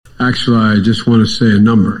Actually, I just want to say a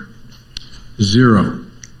number. 0.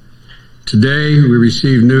 Today, we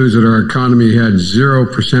received news that our economy had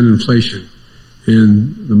 0% inflation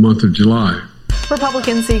in the month of July.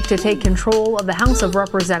 Republicans seek to take control of the House of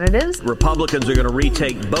Representatives. Republicans are going to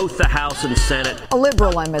retake both the House and Senate. A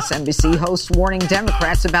liberal MSNBC host warning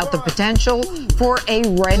Democrats about the potential for a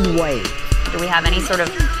red wave. Do we have any sort of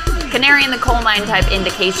canary in the coal mine type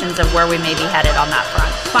indications of where we may be headed on that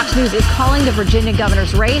front? Fox News is calling the Virginia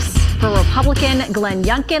governor's race for Republican Glenn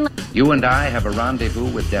Youngkin. You and I have a rendezvous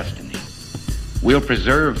with destiny. We'll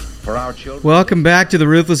preserve for our children. Welcome back to the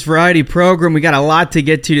Ruthless Variety program. We got a lot to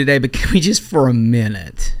get to today, but can we just for a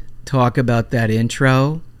minute talk about that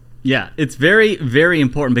intro? Yeah, it's very, very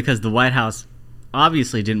important because the White House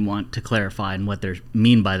obviously didn't want to clarify and what they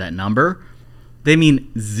mean by that number. They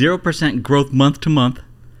mean 0% growth month to month.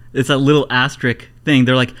 It's a little asterisk thing.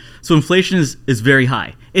 They're like, so inflation is very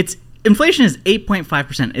high. Inflation is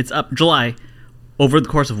 8.5%. It's up July over the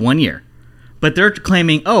course of 1 year. But they're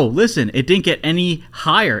claiming, oh, listen, it didn't get any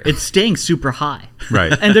higher. It's staying super high.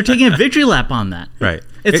 Right. And they're taking a victory lap on that. Right.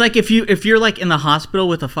 It's like if you're like in the hospital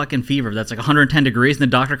with a fucking fever that's like 110 degrees and the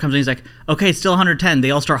doctor comes in, he's like, okay, it's still 110.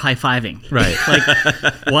 They all start high-fiving. Right. Like,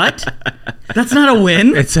 what? That's not a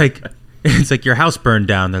win. It's like your house burned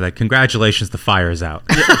down. They're like, congratulations, the fire's out.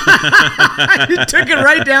 You took it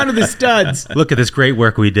right down to the studs. Look at this great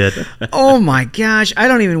work we did. Oh my gosh. I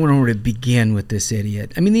don't even know where to begin with this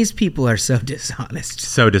idiot. I mean, these people are so dishonest.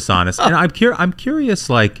 So dishonest. And I'm curious,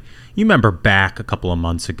 like, you remember back a couple of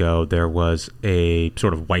months ago, there was a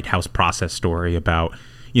sort of White House process story about,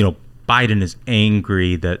 Biden is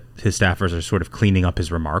angry that his staffers are sort of cleaning up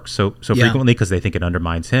his remarks so frequently because they think it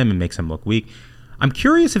undermines him and makes him look weak. I'm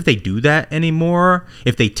curious if they do that anymore,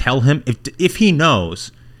 if they tell him, if he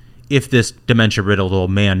knows, if this dementia-riddled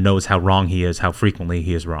old man knows how wrong he is, how frequently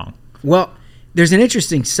he is wrong. Well, there's an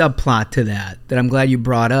interesting subplot to that I'm glad you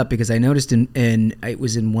brought up because I noticed it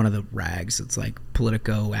was in one of the rags, it's like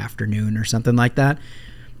Politico Afternoon or something like that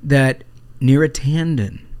Neera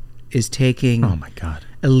Tanden is taking oh my God.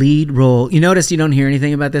 a lead role. You notice you don't hear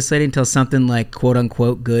anything about this lady until something like quote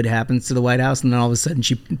unquote good happens to the White House, and then all of a sudden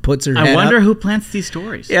she puts her head I wonder up. who plants these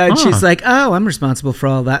stories. Yeah, and she's like, oh, I'm responsible for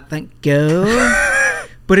all that, thank you.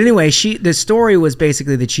 But anyway, the story was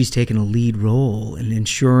basically that she's taken a lead role in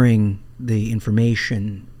ensuring the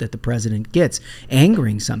information that the president gets,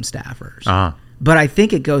 angering some staffers. But I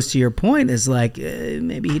think it goes to your point is like,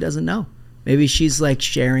 maybe he doesn't know. Maybe she's like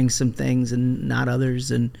sharing some things and not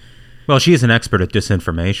others, and well, she is an expert at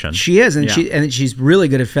disinformation. She is, and she's really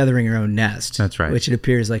good at feathering her own nest. That's right. Which it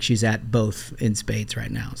appears like she's at both in spades right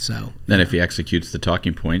now. So then, if he executes the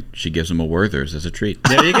talking point, she gives him a Werther's as a treat.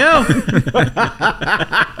 There you go.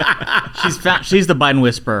 She's the Biden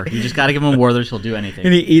whisperer. You just got to give him a Werther's; he'll do anything.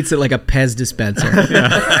 And he eats it like a Pez dispenser.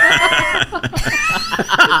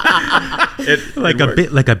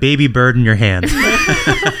 Like a baby bird in your hand.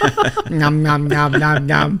 Nom nom nom nom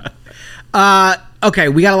nom. Okay,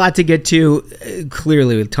 we got a lot to get to.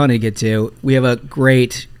 Clearly, a ton to get to. We have a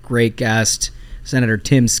great guest, Senator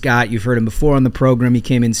Tim Scott. You've heard him before on the program. He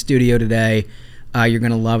came in studio today. You're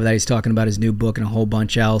going to love that. He's talking about his new book and a whole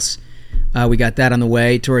bunch else. We got that on the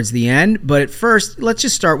way towards the end. But at first, let's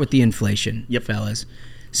just start with the inflation, fellas.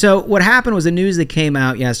 So what happened was the news that came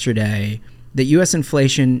out yesterday that U.S.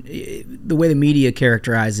 inflation, the way the media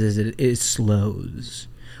characterizes it, is slows.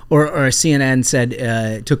 Or CNN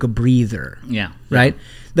said took a breather. Yeah. Right?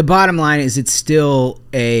 The bottom line is it's still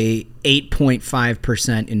a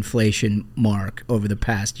 8.5% inflation mark over the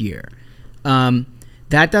past year.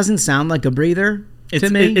 That doesn't sound like a breather to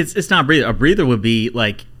me. It's not a breather. A breather would be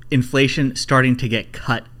like inflation starting to get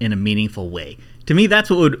cut in a meaningful way. To me, that's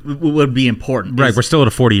what would be important. Right, we're still at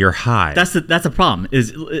a 40-year high. That's the problem.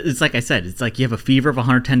 It's like I said, it's like you have a fever of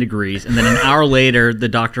 110 degrees, and then an hour later, the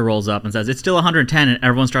doctor rolls up and says, it's still 110, and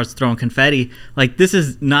everyone starts throwing confetti. Like, this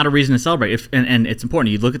is not a reason to celebrate. And it's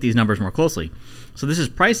important. You look at these numbers more closely. So this is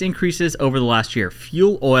price increases over the last year.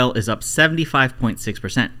 Fuel oil is up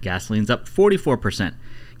 75.6%. Gasoline's up 44%.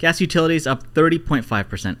 Gas utilities up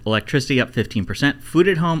 30.5%. Electricity up 15%. Food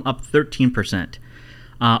at home up 13%.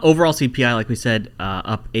 Overall CPI, like we said,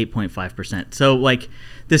 up 8.5%. So, like,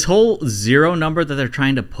 this whole zero number that they're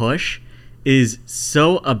trying to push is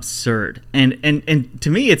so absurd. And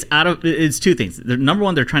to me, it's two things. Number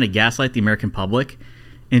one, they're trying to gaslight the American public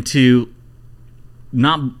into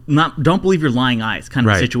don't believe your lying eyes kind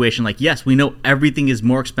of situation. Like, yes, we know everything is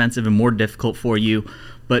more expensive and more difficult for you,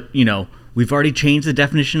 but, we've already changed the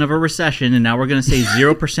definition of a recession, and now we're going to say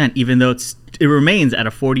 0%, even though it remains at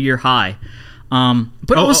a 40-year high. But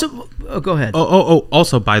go ahead.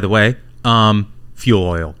 Also, by the way, fuel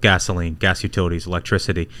oil, gasoline, gas utilities,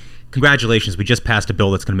 electricity. Congratulations, we just passed a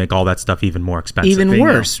bill that's going to make all that stuff even more expensive. Even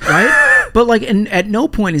worse, right? But like, and at no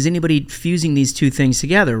point is anybody fusing these two things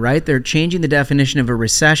together, right? They're changing the definition of a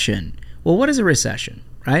recession. Well, what is a recession,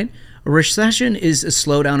 right? A recession is a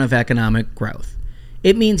slowdown of economic growth.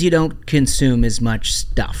 It means you don't consume as much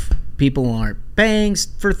stuff. People aren't paying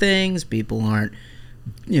for things. People aren't,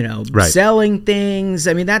 selling things.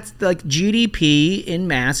 I mean, that's like GDP in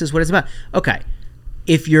mass is what it's about. Okay,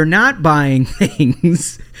 if you're not buying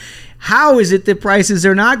things, how is it that prices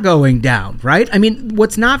are not going down, right? I mean,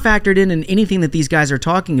 what's not factored in anything that these guys are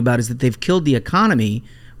talking about is that they've killed the economy,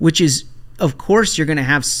 which is, of course, you're going to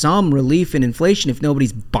have some relief in inflation if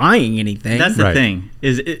nobody's buying anything. That's the thing,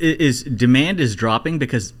 is demand is dropping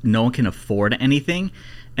because no one can afford anything.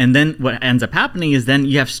 And then what ends up happening is then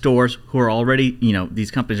you have stores who are already, these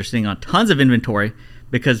companies are sitting on tons of inventory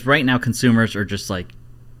because right now consumers are just like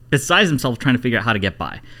besides themselves trying to figure out how to get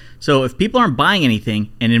by. So if people aren't buying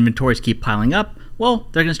anything and inventories keep piling up, well,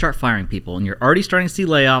 they're going to start firing people. And you're already starting to see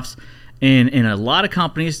layoffs. And in a lot of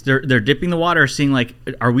companies, they're dipping the water, seeing like,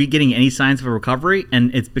 are we getting any signs of a recovery?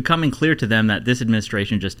 And it's becoming clear to them that this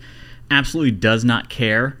administration just absolutely does not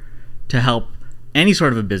care to help any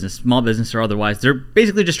sort of a business, small business or otherwise. They're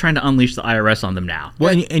basically just trying to unleash the IRS on them now.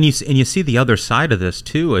 Well, and you see the other side of this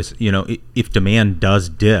too is, if demand does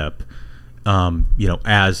dip,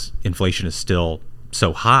 as inflation is still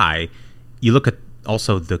so high, you look at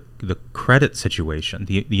also the credit situation,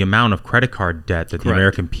 the amount of credit card debt that the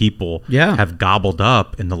American people have gobbled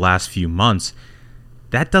up in the last few months.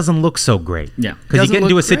 That doesn't look so great. Yeah, because you get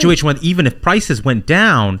into a situation where even if prices went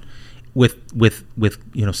down, with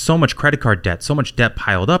so much credit card debt, so much debt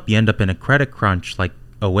piled up, you end up in a credit crunch like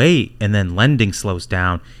 2008, and then lending slows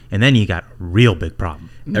down, and then you got a real big problem.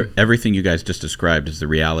 Everything you guys just described is the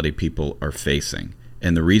reality people are facing,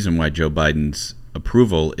 and the reason why Joe Biden's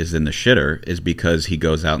approval is in the shitter is because he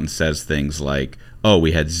goes out and says things like, oh,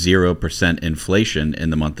 we had 0% inflation in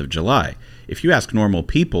the month of July. If you ask normal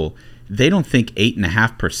people, they don't think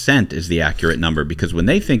 8.5% is the accurate number, because when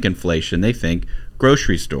they think inflation, they think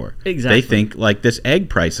grocery store. Exactly. They think like this egg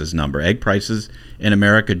prices number. Egg prices in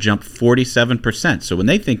America jumped 47%. So when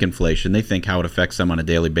they think inflation, they think how it affects them on a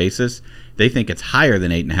daily basis. They think it's higher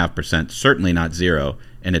than 8.5%, certainly not 0.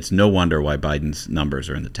 And it's no wonder why Biden's numbers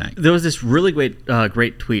are in the tank. There was this really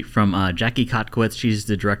great tweet from Jackie Kotkowitz. She's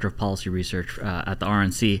the director of policy research at the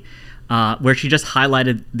RNC, where she just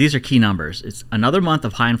highlighted these are key numbers. It's another month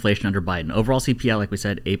of high inflation under Biden. Overall CPI, like we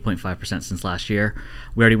said, 8.5% since last year.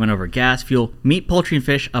 We already went over gas, fuel, meat, poultry, and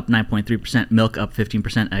fish up 9.3%, milk up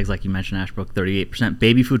 15%, eggs, like you mentioned, Ashbrook, 38%,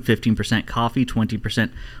 baby food 15%, coffee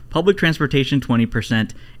 20%, public transportation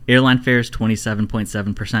 20%, airline fares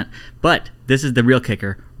 27.7%. But this is the real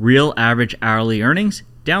kicker: real average hourly earnings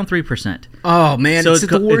down 3%. Oh man, so it's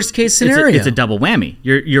the worst case scenario. It's a double whammy.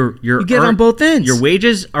 You get on both ends. Your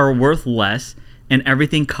wages are worth less, and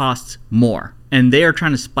everything costs more. And they are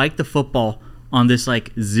trying to spike the football on this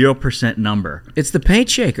like 0% number. It's the paint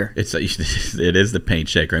shaker. It is the paint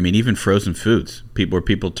shaker. I mean, even frozen foods.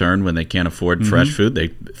 People turn when they can't afford fresh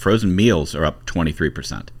food. Frozen meals are up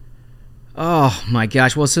 23%. Oh my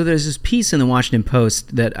gosh! Well, so there's this piece in the Washington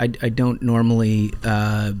Post that I don't normally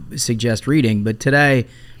suggest reading, but today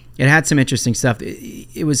it had some interesting stuff.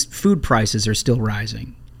 It was food prices are still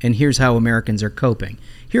rising, and here's how Americans are coping.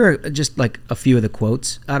 Here are just like a few of the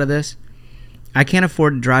quotes out of this. I can't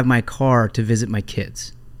afford to drive my car to visit my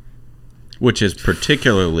kids. Which is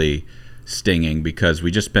particularly stinging because we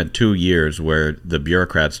just spent 2 years where the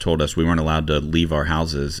bureaucrats told us we weren't allowed to leave our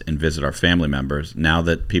houses and visit our family members. Now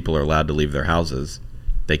that people are allowed to leave their houses,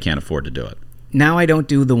 they can't afford to do it. Now I don't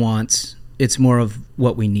do the wants. It's more of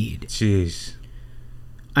what we need. Jeez.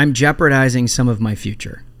 I'm jeopardizing some of my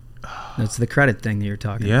future. That's the credit thing that you're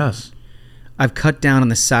talking about. Yes. I've cut down on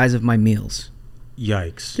the size of my meals.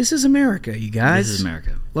 Yikes. This is America, you guys. This is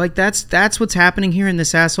America. Like, that's what's happening here, and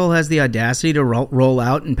this asshole has the audacity to roll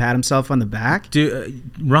out and pat himself on the back.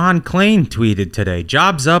 Ron Klain tweeted today,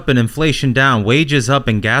 jobs up and inflation down, wages up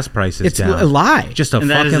and gas prices down. It's a lie. Just a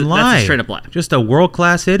fucking lie. That's a straight up lie. Just a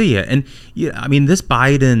world-class idiot. And, I mean, this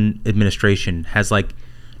Biden administration has, like,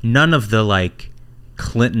 none of the, like,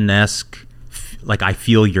 Clinton-esque, like, I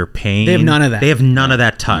feel your pain. They have none of that. They have none of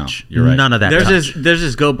that touch. No, you're right. None of that touch. There's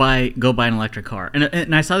this go buy an electric car.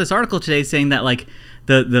 And I saw this article today saying that, like,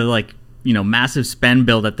 the like, you know, massive spend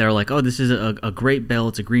bill that they're like, oh, this is a great bill.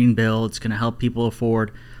 It's a green bill. It's going to help people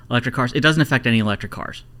afford electric cars. It doesn't affect any electric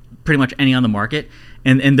cars. Pretty much any on the market.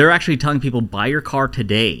 And they're actually telling people, buy your car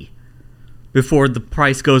today before the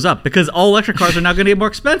price goes up, because all electric cars are now going to get more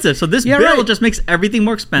expensive. So this bill just makes everything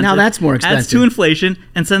more expensive. Now that's more expensive. Adds to inflation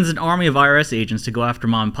and sends an army of IRS agents to go after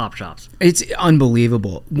mom and pop shops. It's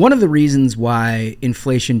unbelievable. One of the reasons why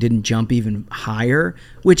inflation didn't jump even higher,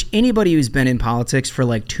 which anybody who's been in politics for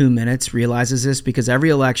like 2 minutes realizes this, because every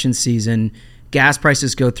election season, gas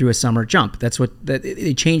prices go through a summer jump.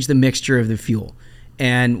 They change the mixture of the fuel.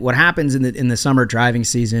 And what happens in the summer driving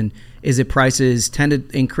season is that prices tend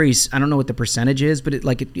to increase. I don't know what the percentage is, but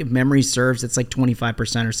if memory serves, it's like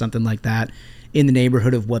 25% or something like that in the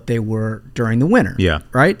neighborhood of what they were during the winter. Yeah.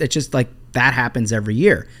 Right? It's just like that happens every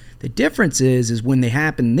year. The difference is when they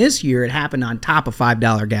happen this year, it happened on top of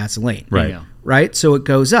 $5 gasoline. Right. Yeah. Right? So it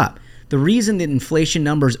goes up. The reason that inflation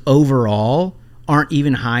numbers overall aren't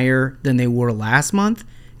even higher than they were last month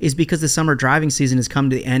is because the summer driving season has come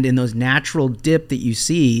to the end, and those natural dip that you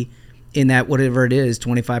see in that whatever it is,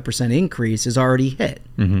 25% increase is already hit,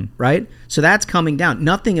 right? So that's coming down.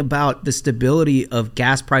 Nothing about the stability of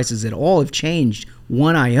gas prices at all have changed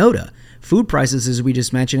one iota. Food prices, as we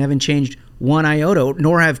just mentioned, haven't changed one iota,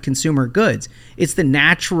 nor have consumer goods. It's the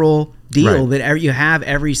natural deal that you have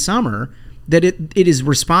every summer that it is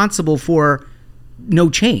responsible for no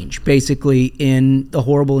change, basically, in the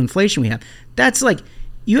horrible inflation we have. That's like...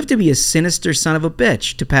 You have to be a sinister son of a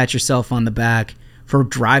bitch to pat yourself on the back for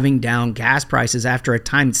driving down gas prices after a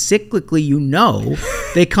time cyclically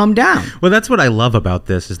they come down. Well, that's what I love about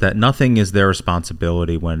this, is that nothing is their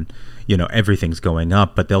responsibility when, everything's going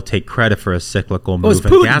up, but they'll take credit for a cyclical move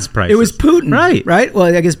in gas prices. It was Putin. Right. Right? Well,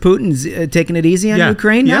 I guess Putin's taking it easy on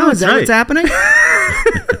Ukraine now. Yeah, is that what's happening?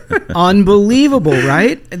 Unbelievable,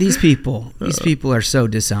 right? These people are so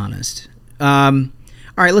dishonest.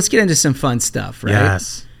 All right, let's get into some fun stuff, right?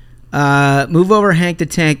 Yes. Move over, Hank the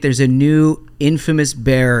Tank. There's a new infamous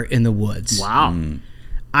bear in the woods. Wow.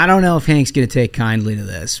 I don't know if Hank's going to take kindly to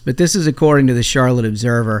this, but this is according to the Charlotte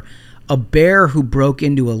Observer. A bear who broke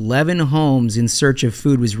into 11 homes in search of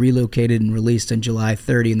food was relocated and released on July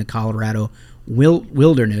 30 in the Colorado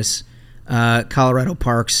wilderness, Colorado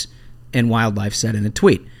Parks and Wildlife said in a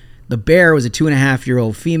tweet. The bear was a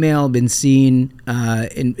 2.5-year-old female, been seen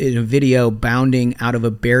in a video bounding out of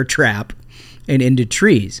a bear trap and into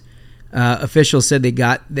trees. Officials said they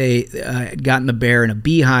had gotten the bear in a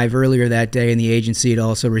beehive earlier that day, and the agency had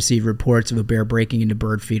also received reports of a bear breaking into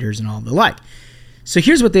bird feeders and all the like. So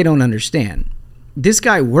here's what they don't understand. This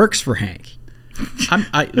guy works for Hank.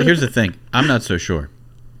 Here's the thing. I'm not so sure.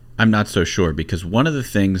 Because one of the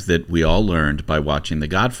things that we all learned by watching The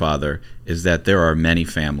Godfather is that there are many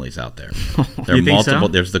families out there. There are multiple. So?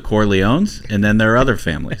 There's the Corleones, and then there are other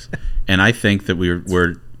families. And I think that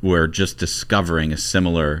we're just discovering a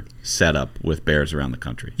similar setup with bears around the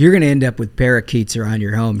country. You're going to end up with parakeets around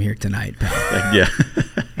your home here tonight, pal. Yeah.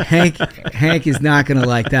 Hank is not going to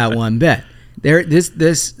like that one bit.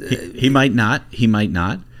 He might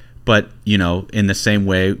not. But, in the same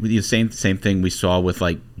way, the same thing we saw with,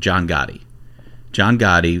 like, John Gotti. John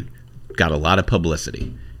Gotti got a lot of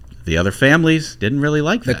publicity. The other families didn't really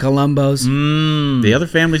like that. The Columbos. The other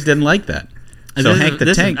families didn't like that. So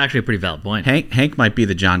this is actually a pretty valid point. Hank might be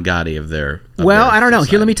the John Gotti of their I don't know.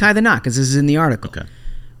 Here, let me tie the knot, because this is in the article. Okay.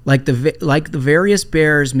 Like the various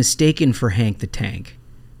bears mistaken for Hank the Tank,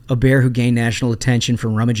 a bear who gained national attention for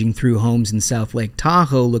rummaging through homes in South Lake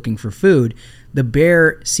Tahoe looking for food, the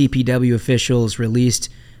bear CPW officials released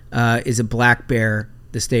is a black bear,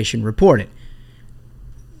 the station reported.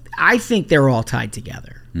 I think they're all tied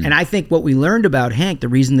together. And I think what we learned about Hank, the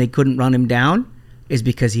reason they couldn't run him down is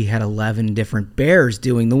because he had 11 different bears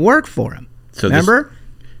doing the work for him. So remember?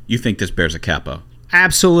 You think this bear's a capo?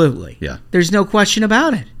 Absolutely. Yeah. There's no question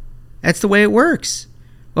about it. That's the way it works.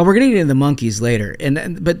 Well, we're going to get into the monkeys later,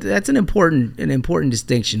 but that's an important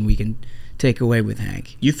distinction we can take away with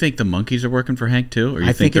Hank. You think the monkeys are working for Hank too, or you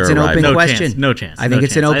I think it's an open question. No chance. I think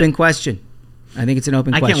it's an open question. I think it's an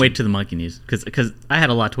open question. I can't wait to the monkey news because I had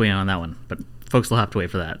a lot to weigh in on that one, but folks will have to wait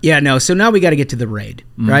for that. Yeah, no. So now we got to get to the raid,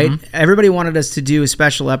 right? Everybody wanted us to do a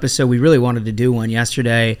special episode. We really wanted to do one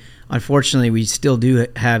yesterday. Unfortunately, we still do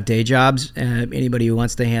have day jobs. Anybody who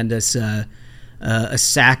wants to hand us a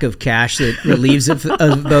sack of cash that relieves of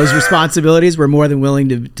those responsibilities, we're more than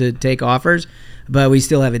willing to take offers. But we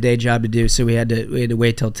still have a day job to do, so we had to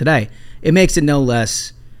wait till today. It makes it no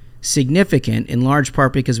less significant, in large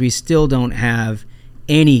part because we still don't have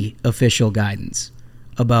any official guidance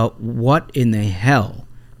about what in the hell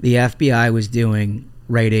the FBI was doing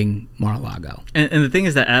raiding Mar-a-Lago. And the thing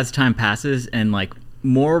is that as time passes and like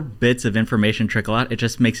more bits of information trickle out, it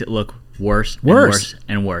just makes it look worse and worse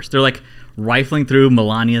and worse. They're like rifling through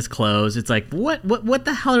Melania's clothes. It's like, what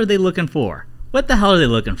the hell are they looking for? What the hell are they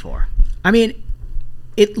looking for? I mean,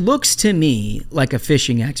 it looks to me like a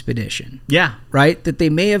fishing expedition. Yeah. Right? That they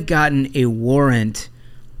may have gotten a warrant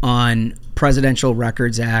on Presidential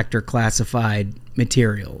Records Act or classified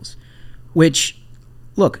materials, which,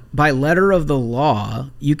 look, by letter of the law,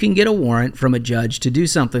 you can get a warrant from a judge to do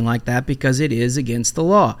something like that because it is against the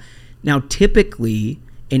law. Now, typically,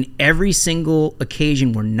 in every single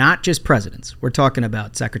occasion, we're not just presidents. We're talking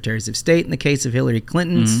about secretaries of state in the case of Hillary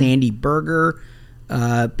Clinton, Sandy Berger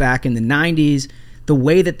back in the 90s. The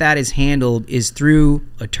way that is handled is through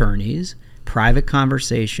attorneys, private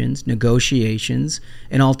conversations, negotiations,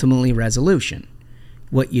 and ultimately resolution.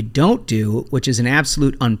 What you don't do, which is an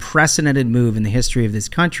absolute unprecedented move in the history of this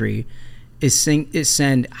country, is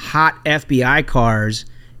send hot FBI cars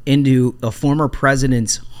into a former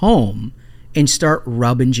president's home and start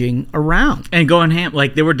rummaging around. And going ham.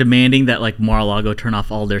 Like, they were demanding that, like, Mar-a-Lago turn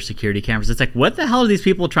off all their security cameras. It's like, what the hell are these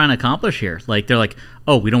people trying to accomplish here? Like, they're like,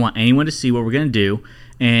 oh, we don't want anyone to see what we're going to do.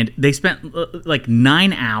 And they spent,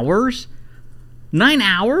 9 hours? 9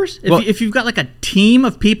 hours? If you've got, like, a team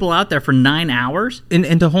of people out there for 9 hours?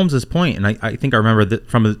 And to Holmes's point, and I think I remember that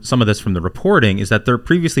from some of this from the reporting, is that there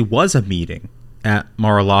previously was a meeting at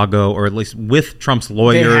Mar-a-Lago, or at least with Trump's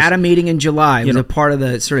lawyers. They had a meeting in July. It was a part of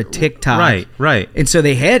the sort of TikTok. Right. And so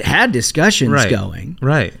they had discussions going.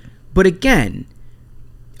 Right. But again,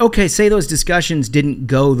 okay, say those discussions didn't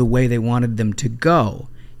go the way they wanted them to go.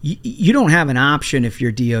 You don't have an option if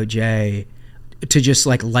you're DOJ to just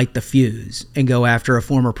like light the fuse and go after a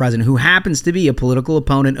former president who happens to be a political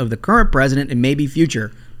opponent of the current president and maybe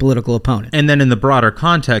future political opponent. And then in the broader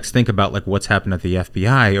context, think about like what's happened at the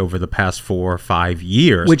FBI over the past 4 or 5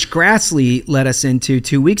 years. Which Grassley led us into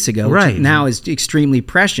 2 weeks ago, which now is extremely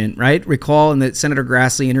prescient, right? Recall in the Senator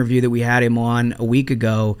Grassley interview that we had him on a week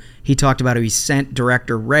ago, he talked about how he sent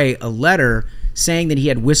Director Wray a letter saying that he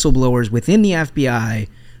had whistleblowers within the FBI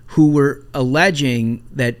who were alleging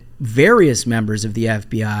that various members of the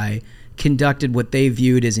FBI conducted what they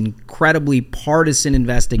viewed as incredibly partisan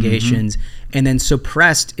investigations and then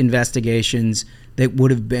suppressed investigations that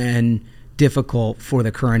would have been difficult for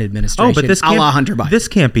the current administration. Oh, but this a la Hunter Biden. This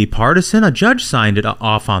can't be partisan. A judge signed it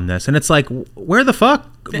off on this. And it's like, where the fuck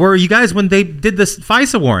were you guys when they did this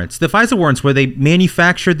FISA warrants? The FISA warrants where they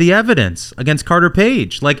manufactured the evidence against Carter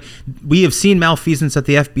Page. Like, we have seen malfeasance at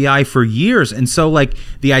the FBI for years. And so, like,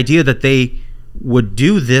 the idea that they would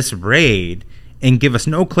do this raid and give us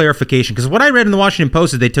no clarification. Because what I read in the Washington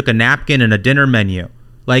Post is they took a napkin and a dinner menu.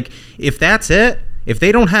 Like, if that's it, if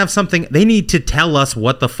they don't have something, they need to tell us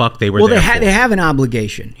what the fuck they were there for. They have an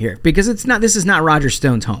obligation here because this is not Roger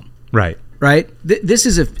Stone's home. Right. This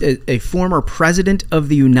is a former president of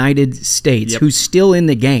the United States who's still in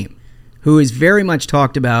the game, who is very much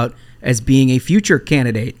talked about as being a future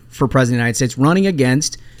candidate for president of the United States, running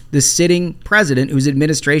against the sitting president whose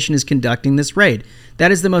administration is conducting this raid.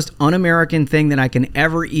 That is the most un-American thing that I can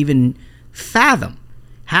ever even fathom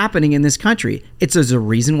happening in this country. There's a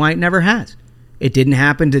reason why it never has. It didn't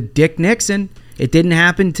happen to Dick Nixon. It didn't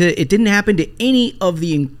happen to any of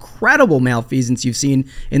the incredible malfeasance you've seen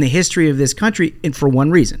in the history of this country, and for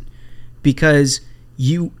one reason, because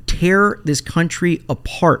you tear this country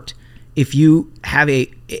apart if you have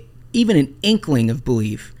even an inkling of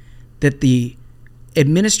belief that the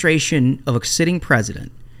administration of a sitting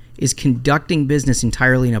president is conducting business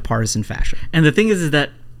entirely in a partisan fashion. And the thing is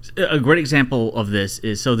that a great example of this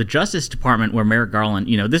is, so the Justice Department, where Merrick Garland,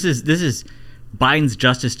 this is Biden's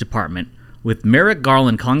Justice Department with Merrick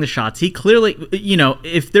Garland calling the shots. He clearly,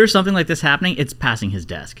 if there's something like this happening, it's passing his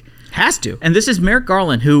desk. Has to. And this is Merrick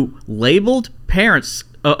Garland, who labeled parents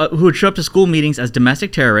who would show up to school meetings as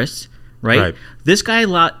domestic terrorists, right? This guy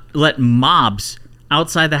let mobs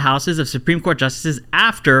outside the houses of Supreme Court justices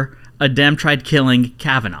after a Dem tried killing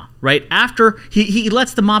Kavanaugh, right? After he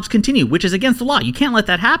lets the mobs continue, which is against the law. You can't let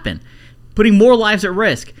that happen. Putting more lives at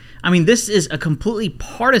risk. I mean, this is a completely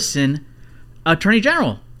partisan attorney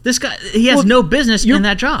general. This guy, he has no business in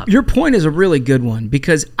that job. Your point is a really good one,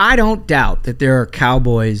 because I don't doubt that there are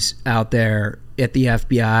cowboys out there at the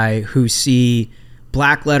FBI who see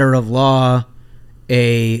black letter of law,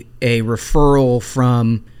 a referral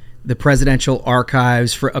from the presidential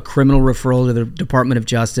archives for a criminal referral to the Department of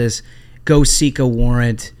Justice, go seek a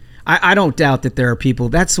warrant. I don't doubt that there are people,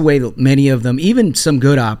 that's the way that many of them, even some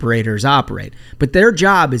good operators, operate. But their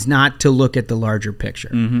job is not to look at the larger picture.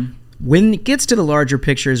 Mm-hmm. When it gets to the larger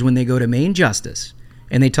picture is when they go to Main Justice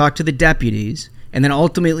and they talk to the deputies and then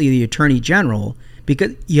ultimately the Attorney General,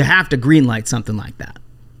 because you have to greenlight something like that,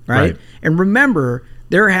 right? And remember,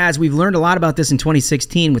 we've learned a lot about this in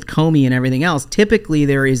 2016 with Comey and everything else. Typically,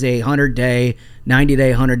 there is a 100-day,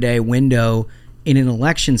 90-day, 100-day window in an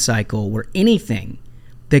election cycle where anything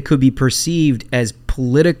that could be perceived as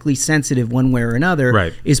politically sensitive one way or another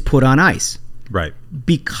Right. is put on ice. Right.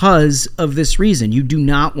 Because of this reason. You do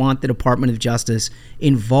not want the Department of Justice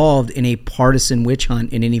involved in a partisan witch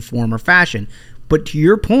hunt in any form or fashion. But to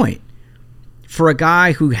your point, for a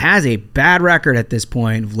guy who has a bad record at this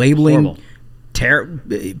point of labeling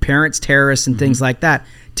parents terrorists and things like that,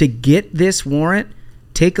 to get this warrant,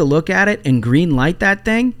 take a look at it, and green light that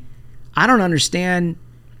thing, I don't understand.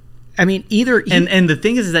 I mean, and the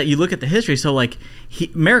thing is that you look at the history. So like,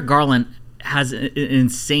 Merrick Garland has an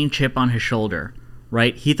insane chip on his shoulder,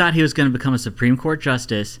 right? He thought he was going to become a Supreme Court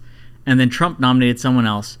justice, and then Trump nominated someone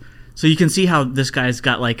else. So you can see how this guy's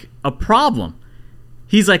got like a problem.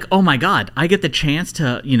 He's like, oh my God, I get the chance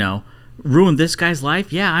to, ruin this guy's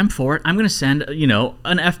life. Yeah, I'm for it. I'm going to send, an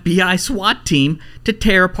FBI SWAT team to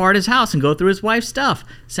tear apart his house and go through his wife's stuff.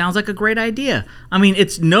 Sounds like a great idea. I mean,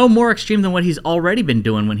 it's no more extreme than what he's already been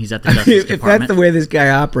doing when he's at the Justice Department. If that's the way this guy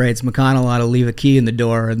operates, McConnell ought to leave a key in the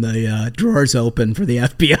door and the drawers open for the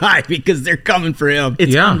FBI because they're coming for him.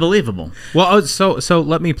 It's unbelievable. Well, so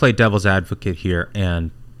let me play devil's advocate here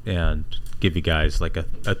and give you guys like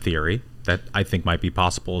a theory that I think might be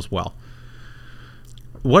possible as well.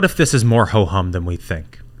 What if this is more ho-hum than we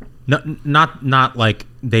think? Not like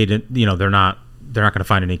they didn't, they're not going to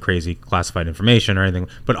find any crazy classified information or anything,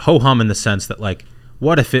 but ho-hum in the sense that like,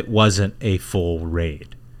 what if it wasn't a full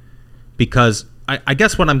raid? Because I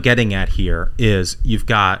guess what I'm getting at here is you've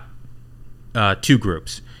got two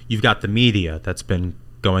groups. You've got the media that's been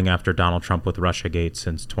going after Donald Trump with Russiagate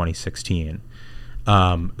since 2016,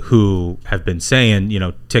 who have been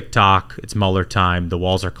saying, TikTok, it's Mueller time, the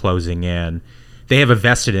walls are closing in. They have a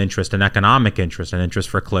vested interest, an economic interest, an interest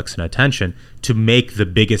for clicks and attention to make the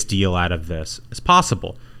biggest deal out of this as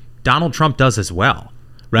possible. Donald Trump does as well,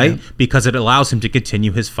 right? Yeah. Because it allows him to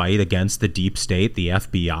continue his fight against the deep state, the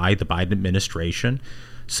FBI, the Biden administration.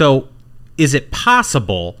 So is it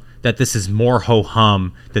possible that this is more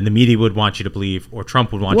ho-hum than the media would want you to believe or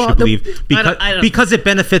Trump would want you to believe because it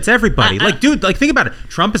benefits everybody? Think about it.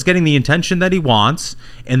 Trump is getting the attention that he wants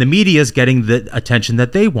and the media is getting the attention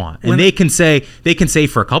that they want. And they can say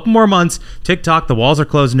for a couple more months, TikTok, the walls are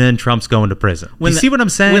closing in, Trump's going to prison. You see what I'm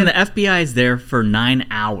saying? When the FBI is there for 9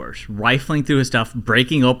 hours, rifling through his stuff,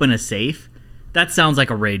 breaking open a safe, that sounds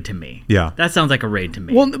like a raid to me. Yeah. That sounds like a raid to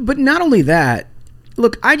me. Well, but not only that,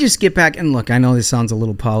 look, I just get back, and look, I know this sounds a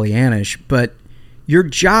little Pollyannish, but your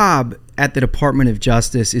job at the Department of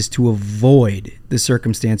Justice is to avoid the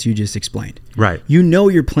circumstance you just explained. Right.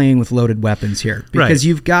 You're playing with loaded weapons here because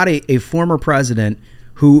you've got a former president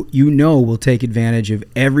who will take advantage of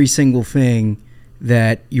every single thing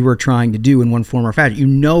that you were trying to do in one form or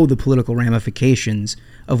fashion. The political ramifications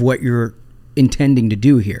of what you're intending to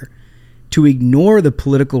do here. To ignore the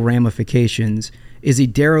political ramifications is a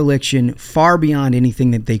dereliction far beyond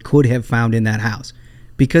anything that they could have found in that house,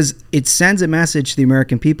 because it sends a message to the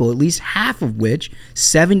American people, at least half of which,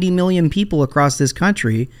 70 million people across this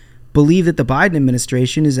country, believe that the Biden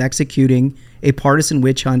administration is executing a partisan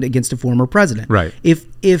witch hunt against a former president. Right.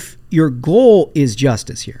 If your goal is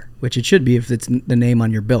justice here, which it should be if it's the name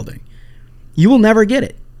on your building, you will never get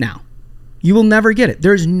it now. You will never get it.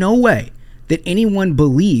 There's no way that anyone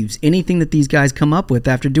believes anything that these guys come up with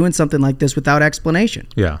after doing something like this without explanation.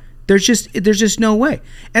 Yeah. There's just no way.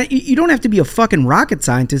 And you don't have to be a fucking rocket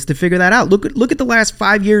scientist to figure that out. Look at the last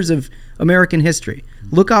 5 years of American history.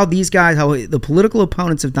 Look how these guys, how the political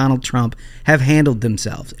opponents of Donald Trump have handled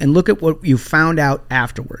themselves. And look at what you found out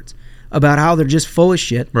afterwards about how they're just full of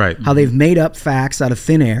shit. Right. How they've made up facts out of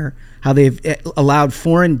thin air. How they've allowed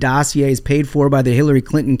foreign dossiers paid for by the Hillary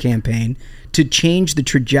Clinton campaign to change the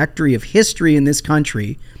trajectory of history in this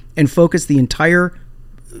country and focus the entire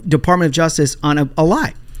Department of Justice on a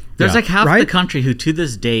lie. There's like half the country who to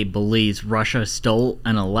this day believes Russia stole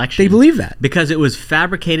an election. They believe that. Because it was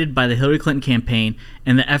fabricated by the Hillary Clinton campaign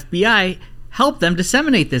and the FBI helped them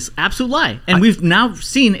disseminate this absolute lie. And we've now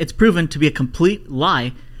seen it's proven to be a complete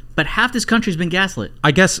lie, but half this country's been gaslit.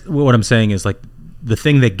 I guess what I'm saying is like the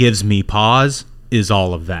thing that gives me pause is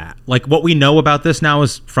all of that. Like what we know about this now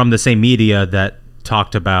is from the same media that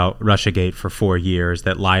talked about Russiagate for 4 years,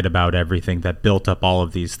 that lied about everything, that built up all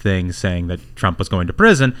of these things saying that Trump was going to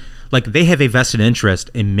prison. Like they have a vested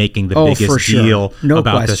interest in making the biggest deal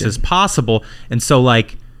about this as possible. And so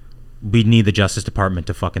like we need the Justice Department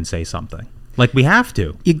to fucking say something. Like we have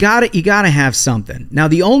to. You gotta have something. Now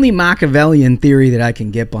the only Machiavellian theory that I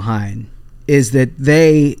can get behind is that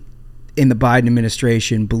they in the Biden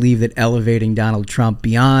administration believe that elevating Donald Trump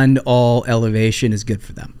beyond all elevation is good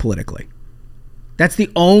for them politically. That's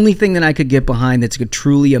the only thing that I could get behind that's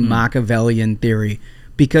truly a Machiavellian theory,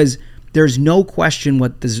 because there's no question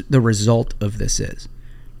what the result of this is.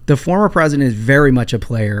 the former president is very much a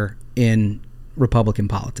player in Republican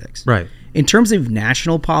politics. Right. In terms of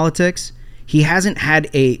national politics, he hasn't had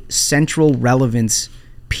a central relevance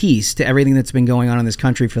piece to everything that's been going on in this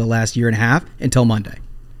country for the last year and a half until Monday.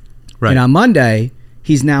 Right. And on Monday,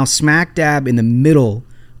 he's now smack dab in the middle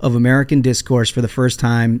of American discourse for the first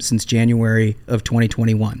time since January of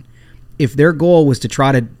 2021. If their goal was to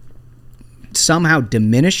try to somehow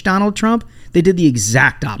diminish Donald Trump, they did the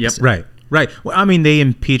exact opposite. Right. Right. Well, I mean, they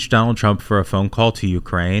impeached Donald Trump for a phone call to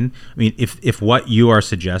Ukraine. I mean, if what you are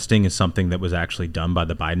suggesting is something that was actually done by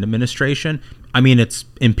the Biden administration, I mean, it's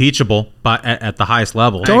impeachable, but at the highest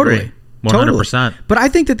level. Totally. 100%. Totally. But I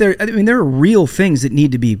think that there are real things that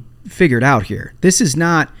need to be figured out here. This is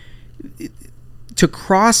not to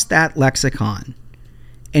cross that lexicon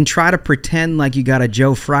and try to pretend like you got a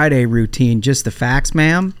Joe Friday routine, just the facts,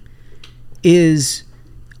 ma'am, is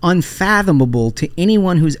unfathomable to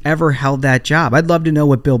anyone who's ever held that job. I'd love to know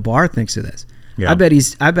what Bill Barr thinks of this. Yeah.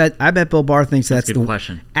 I bet Bill Barr thinks that's the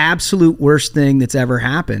question. Absolute worst thing that's ever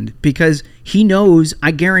happened, because he knows, I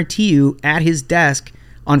guarantee you, at his desk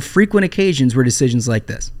on frequent occasions were decisions like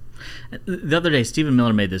this. The other day, Stephen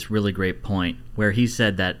Miller made this really great point where he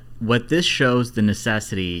said that what this shows the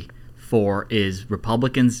necessity for is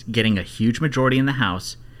Republicans getting a huge majority in the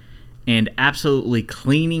House and absolutely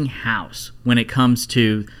cleaning house when it comes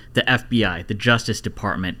to the FBI, the Justice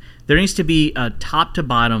Department. There needs to be a top to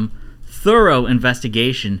bottom, thorough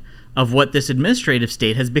investigation of what this administrative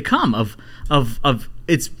state has become. Of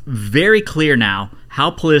it's very clear now how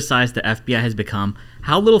politicized the FBI has become,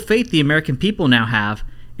 how little faith the American people now have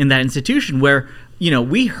in that institution. Where, you know,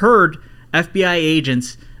 we heard FBI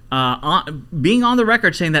agents being on the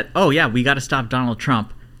record saying that, oh yeah, we got to stop Donald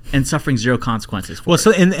Trump, and suffering zero consequences for it.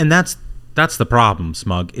 So and that's the problem,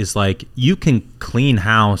 Smug, is like you can clean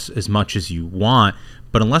house as much as you want,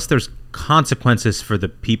 but unless there's consequences for the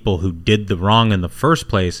people who did the wrong in the first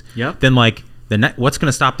place, then like what's going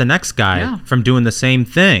to stop the next guy from doing the same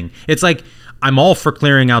thing? It's like, I'm all for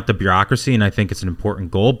clearing out the bureaucracy, and I think it's an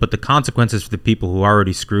important goal, but the consequences for the people who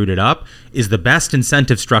already screwed it up is the best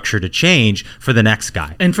incentive structure to change for the next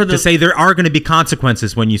guy. And to say there are going to be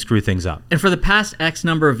consequences when you screw things up. And for the past X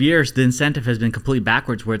number of years, the incentive has been completely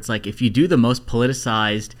backwards, where it's like, if you do the most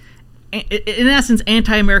politicized, in essence,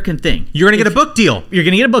 anti-American thing, you're going to get a book deal. You're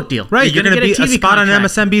going to get a book deal. Right. You're going to be a spot on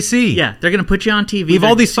MSNBC. Yeah. They're going to put you on TV. We have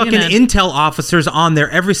all these fucking intel officers on there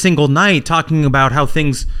every single night talking about how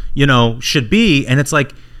things, you know, should be. And it's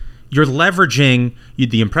like, you're leveraging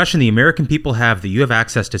the impression the American people have that you have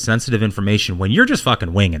access to sensitive information when you're just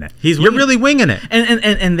fucking winging it. You're really winging it.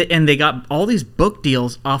 And they got all these book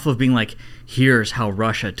deals off of being like, here's how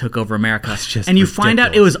Russia took over America. And you find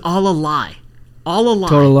out it was all a lie. All a lie.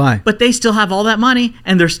 Total lie. But they still have all that money,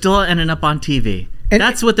 and they're still ending up on TV. And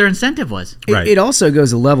that's what their incentive was. It also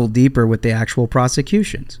goes a level deeper with the actual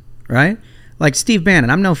prosecutions, right? Like Steve Bannon.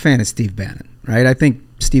 I'm no fan of Steve Bannon, right? I think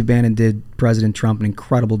Steve Bannon did President Trump an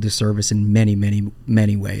incredible disservice in many, many,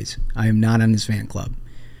 many ways. I am not on his fan club.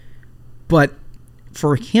 But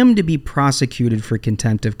for him to be prosecuted for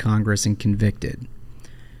contempt of Congress and convicted,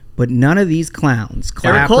 but none of these clowns,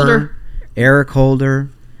 Clapper, Eric Holder,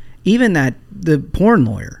 even the porn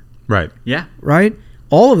lawyer. Right. Yeah. Right?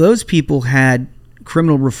 All of those people had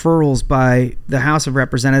criminal referrals by the House of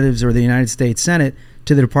Representatives or the United States Senate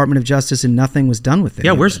to the Department of Justice, and nothing was done with it.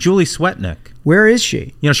 Yeah, where's Julie Swetnick? Where is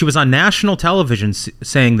she? You know, she was on national television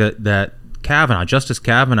saying that Justice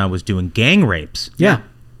Kavanaugh was doing gang rapes. Yeah.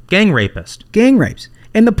 Gang rapist. Gang rapes.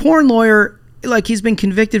 And the porn lawyer, like, he's been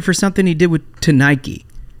convicted for something he did to Nike.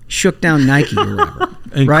 Shook down Nike or whatever.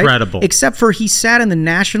 Incredible. Right? Except for he sat on the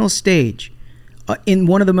national stage in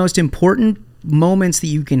one of the most important moments that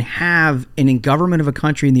you can have in government of a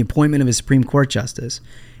country, in the appointment of a Supreme Court justice,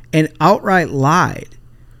 and outright lied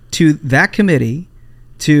to that committee,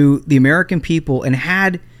 to the American people, and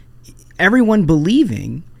had everyone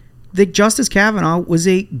believing that Justice Kavanaugh was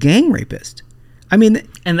a gang rapist. I mean,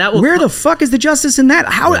 and that will where the fuck is the justice in that?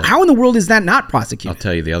 How in the world is that not prosecuted? I'll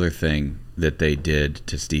tell you the other thing that they did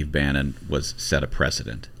to Steve Bannon was set a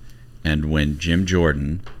precedent. And when Jim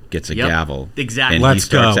Jordan gets a gavel and he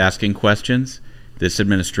starts asking questions, this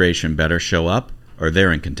administration better show up or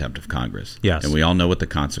they're in contempt of Congress. Yes. And we all know what the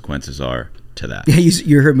consequences are to that. Yeah,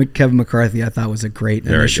 you heard Kevin McCarthy, I thought was a great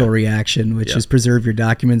initial reaction, which is preserve your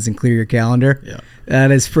documents and clear your calendar. Yeah.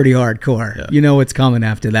 That is pretty hardcore. Yeah. You know what's coming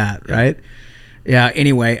after that, right? Yeah,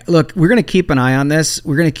 anyway, look, we're going to keep an eye on this.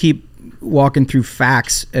 We're going to keep walking through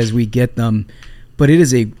facts as we get them, but it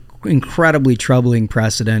is a incredibly troubling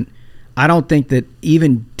precedent. I don't think that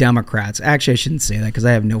even Democrats, actually I shouldn't say that because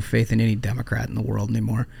I have no faith in any Democrat in the world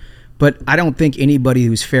anymore, but I don't think anybody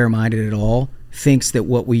who's fair-minded at all thinks that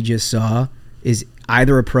what we just saw is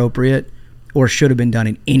either appropriate or should have been done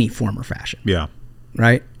in any form or fashion. Yeah.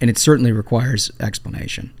 Right? And it certainly requires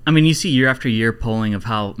explanation. I mean, you see year after year polling of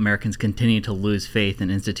how Americans continue to lose faith in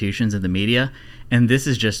institutions and the media, and this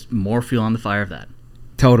is just more fuel on the fire of that.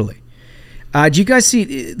 Totally. Did you guys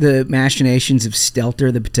see the machinations of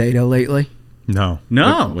Stelter the potato lately? No.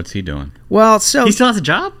 What's he doing? Well, so he still has a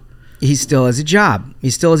job? He still has a job.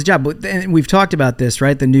 But and we've talked about this,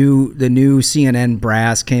 right? The new CNN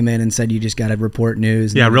brass came in and said you just got to report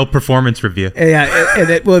news. Yeah, real performance review. Yeah, and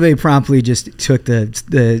they promptly just took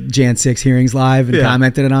the Jan 6 hearings live and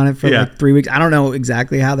commented on it for like 3 weeks. I don't know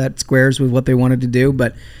exactly how that squares with what they wanted to do,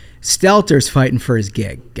 but Stelter's fighting for his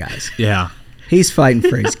gig, guys. Yeah. He's fighting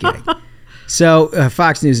for his gig. So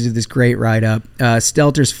Fox News did this great write-up.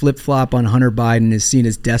 Stelter's flip-flop on Hunter Biden is seen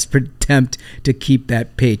as desperate attempt to keep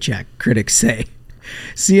that paycheck, critics say.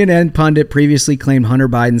 CNN pundit previously claimed Hunter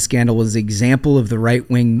Biden's scandal was an example of the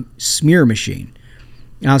right-wing smear machine.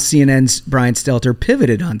 Now CNN's Brian Stelter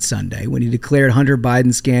pivoted on Sunday when he declared Hunter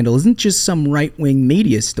Biden's scandal isn't just some right-wing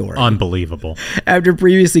media story. Unbelievable. After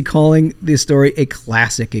previously calling the story a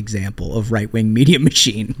classic example of right-wing media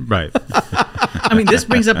machine. Right. I mean, this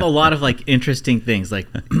brings up a lot of like interesting things, like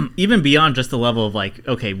even beyond just the level of like,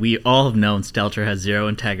 okay, we all have known Stelter has zero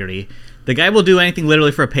integrity. The guy will do anything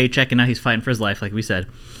literally for a paycheck, and now he's fighting for his life, like we said.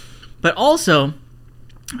 But also,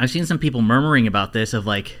 I've seen some people murmuring about this of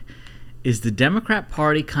like, is the Democrat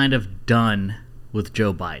Party kind of done with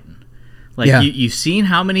Joe Biden? Like, you've seen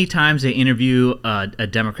how many times they interview a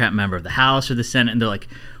Democrat member of the House or the Senate, and they're like,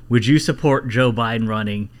 would you support Joe Biden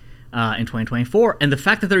running in 2024? And the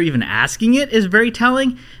fact that they're even asking it is very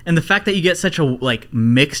telling, and the fact that you get such a like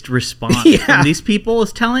mixed response from these people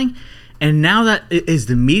is telling. And now that is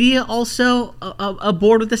the media also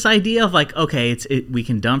aboard with this idea of like, okay, we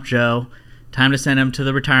can dump Joe, time to send him to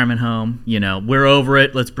the retirement home. You know, we're over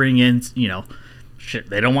it. Let's bring in, shit.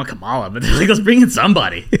 They don't want Kamala, but they're like, let's bring in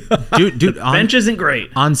somebody. dude, bench isn't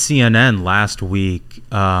great. On CNN last week,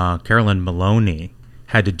 Carolyn Maloney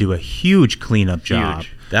had to do a huge cleanup job.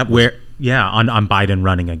 That was, on Biden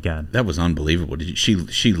running again. That was unbelievable. She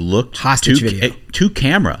looked hostage video to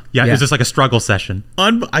camera. Yeah, it was just like a struggle session.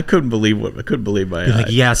 I couldn't believe my eyes. Like,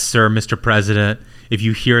 yes, sir, Mr. President. If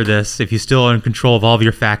you hear this, if you still are in control of all of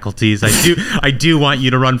your faculties, I do want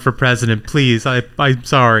you to run for president, please. I'm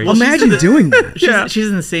sorry. Well, imagine doing that. She's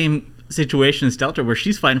in the same situation as Stelter, where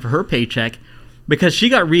she's fighting for her paycheck because she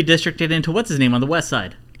got redistricted into what's his name on the West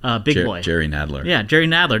Side. Big boy. Jerry Nadler. Yeah, Jerry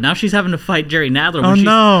Nadler. Now she's having to fight Jerry Nadler. Oh,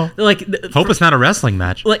 no. Like, hope it's not a wrestling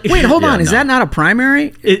match. Like, wait, hold on. Is that not a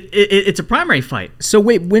primary? It's a primary fight. So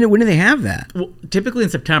wait, when do they have that? Well, typically in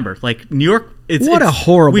September. Like, New York... What a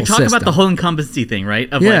horrible We talk system. about the whole incumbency thing,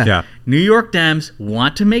 right? Of New York Dems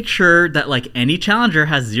want to make sure that, like, any challenger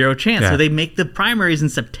has zero chance. So they make the primaries in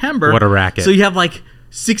September. What a racket. So you have, like...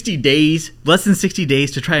 60 days, less than 60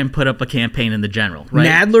 days to try and put up a campaign in the general, right?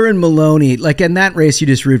 Nadler and Maloney, like in that race, you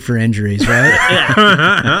just root for injuries, right? Yeah.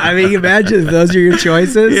 I mean, imagine if those are your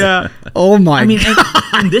choices. Yeah. Oh my God.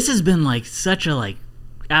 And this has been like such a like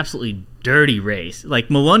absolutely dirty race.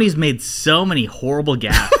 Like Maloney's made so many horrible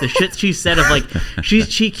gaffes. The shit she said of like she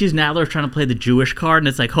accused Nadler of trying to play the Jewish card, and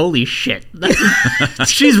it's like, holy shit.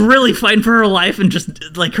 She's really fighting for her life, and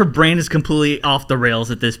just like her brain is completely off the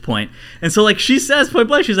rails at this point. And so like she says point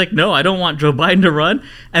blank, she's like, no, I don't want Joe Biden to run.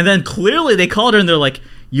 And then clearly they called her and they're like,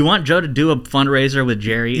 you want Joe to do a fundraiser with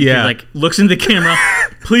Jerry? And she like looks into the camera,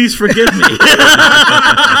 please forgive me.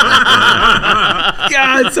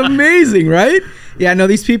 God, it's amazing, right? Yeah, no,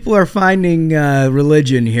 these people are finding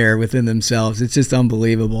religion here within themselves. It's just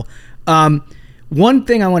unbelievable. One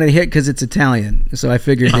thing I wanted to hit because it's Italian, so I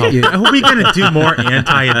figured that you... Are we going to do more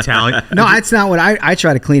anti-Italian? No, that's not what I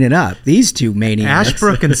try to clean it up. These two maniacs.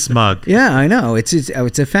 Ashbrook and Smug. Yeah, I know. It's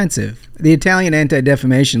offensive. The Italian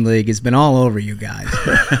Anti-Defamation League has been all over you guys.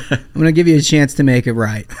 I'm going to give you a chance to make it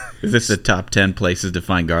right. Is this the top 10 places to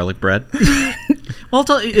find garlic bread? Well,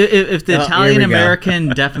 if the Italian American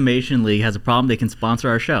Defamation League has a problem, they can sponsor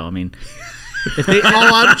our show. I mean... If they,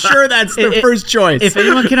 I'm sure that's their first choice. If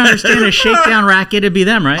anyone can understand a shakedown racket, it'd be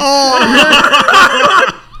them, right?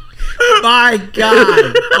 Oh, my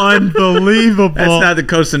God. Unbelievable. That's not the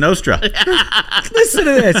Cosa Nostra. Listen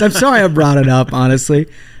to this. I'm sorry I brought it up, honestly.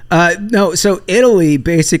 No, so Italy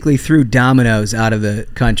basically threw Domino's out of the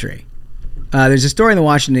country. There's a story in the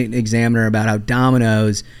Washington Examiner about how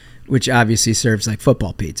Domino's which obviously serves like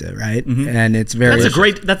football pizza, right? And it's very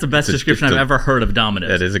That's the best description I've ever heard of Domino's.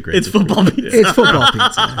 That is a great It's football pizza. It's football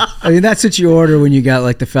pizza. I mean, that's what you order when you got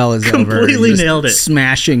like the fellas over. Completely and just nailed it.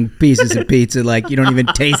 Smashing pieces of pizza like you don't even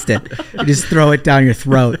taste it. You just throw it down your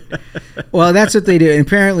throat. Well, that's what they do. And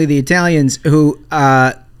apparently the Italians, who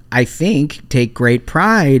I think take great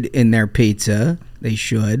pride in their pizza, they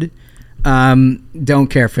should, don't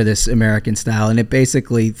care for this American style, and it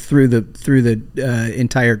basically threw the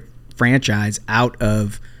entire franchise out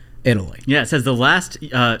of Italy. Yeah, it says the last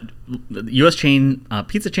U.S. chain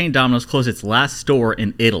pizza chain Domino's closed its last store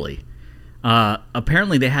in Italy.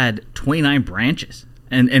 Apparently, they had 29 branches,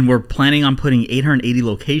 and we're planning on putting 880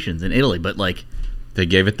 locations in Italy. But like, They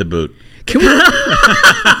gave it the boot. Can we?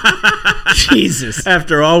 Jesus!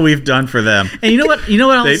 After all we've done for them, and you know what? You know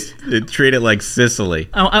what else? They treat it like Sicily.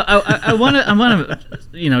 I want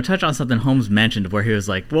to touch on something Holmes mentioned, where he was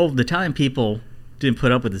like, "Well, the Italian people didn't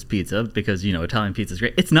put up with this pizza because Italian pizza is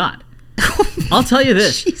great." It's not. I'll tell you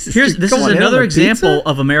this. Jesus, this is another example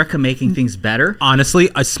of America making things better. Honestly,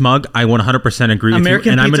 Smug, I 100% agree with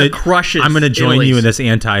American you. And pizza crushes I'm going to join Italy's. you in this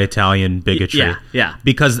anti-Italian bigotry. Yeah.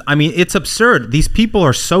 Because, I mean, it's absurd. These people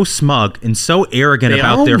are so smug and so arrogant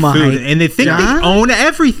about their food. And they think they own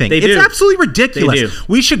everything. It's absolutely ridiculous. They do.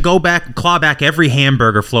 We should go back and claw back every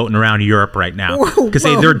hamburger floating around Europe right now. Because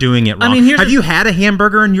they're doing it wrong. I mean, have you had a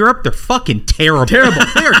hamburger in Europe? They're fucking terrible. They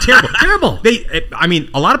are terrible. Terrible.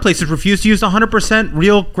 A lot of places refuse to use 100%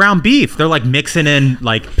 real ground beef. They're like mixing in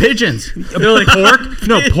like pigeons. They're like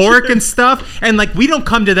pork and stuff. And like we don't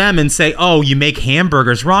come to them and say, "Oh, you make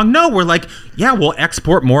hamburgers wrong." No, we're like, "Yeah, we'll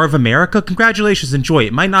export more of America. Congratulations, enjoy.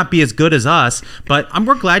 It might not be as good as us, but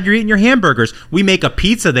we're glad you're eating your hamburgers." We make a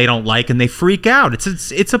pizza they don't like and they freak out.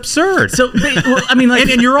 It's absurd. So I mean, like,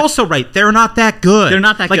 and you're also right. They're not that good. They're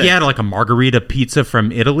not that good. Like you had like a margarita pizza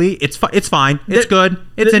from Italy. It's fine. It's good.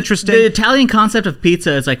 It's interesting. The Italian concept of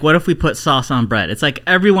pizza is like, what if we put sauce on bread? It's like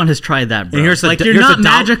everyone has tried that, bro. And here's you're not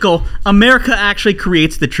magical. America actually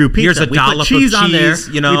creates the true pizza. Here's a dollop of cheese on there.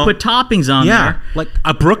 You know, we put toppings on there. Like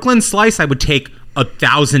a Brooklyn slice, I would take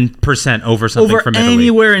 1,000% over something from Italy.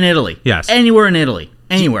 Anywhere in Italy. Yes. Anywhere in Italy.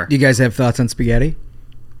 Anywhere. Do you guys have thoughts on spaghetti?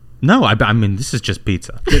 No, I mean this is just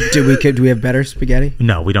pizza. Do we have better spaghetti?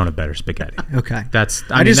 No, we don't have better spaghetti. Okay,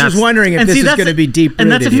 I just was wondering if this is going to be deep.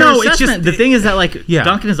 And that's a fair no. It's just the thing is that like yeah.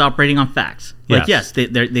 Dunkin' is operating on facts. Like yes, they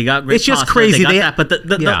got great. It's just pasta, crazy. They got that,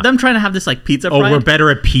 but them trying to have this like pizza. Oh, we're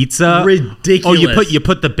better at pizza. Ridiculous. Oh, you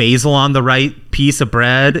put the basil on the right piece of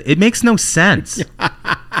bread. It makes no sense.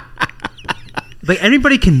 Like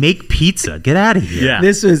anybody can make pizza. Get out of here. Yeah.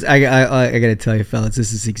 This was I got to tell you, fellas.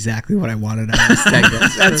 This is exactly what I wanted out of this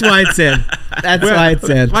segment. That's why it's in. That's why it's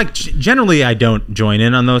in. Like generally, I don't join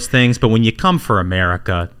in on those things, but when you come for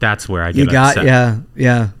America, that's where I get upset.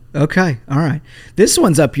 Yeah. Okay, all right. This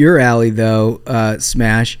one's up your alley, though.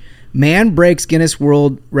 Smash. Man breaks Guinness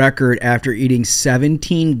World Record after eating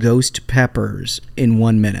 17 ghost peppers in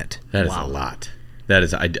 1 minute. That is a lot. That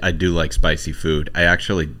is. I do like spicy food. I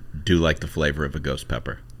actually do like the flavor of a ghost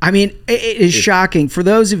pepper. I mean, it is shocking. For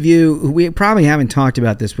those of you who we probably haven't talked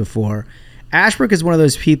about this before, Ashbrook is one of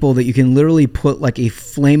those people that you can literally put like a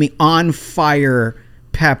flaming on fire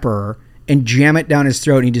pepper and jam it down his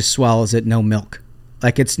throat and he just swallows it, no milk.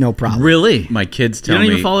 Like it's no problem. Really? My kids tell me. You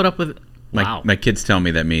don't even follow it up with. Wow. My kids tell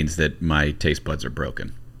me that means that my taste buds are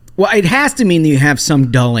broken. Well, it has to mean that you have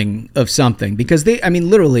some dulling of something because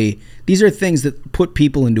literally, these are things that put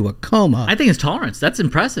people into a coma. I think it's tolerance. That's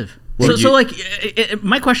impressive. Well,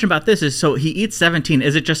 my question about this is, so he eats 17.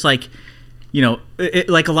 Is it just like,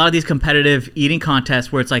 like a lot of these competitive eating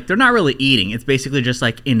contests where it's like they're not really eating. It's basically just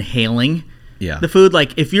like inhaling the food.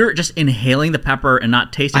 Like if you're just inhaling the pepper and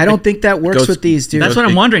not tasting I don't think that works with these, dude. That's what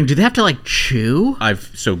I'm wondering. Do they have to like chew?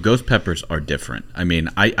 So ghost peppers are different. I mean,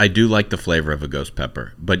 I do like the flavor of a ghost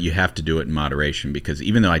pepper, but you have to do it in moderation because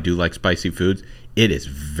even though I do like spicy foods, it is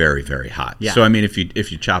very, very hot. Yeah. So I mean, if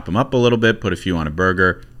you chop them up a little bit, put a few on a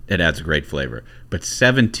burger, it adds a great flavor. But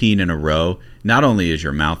 17 in a row, not only is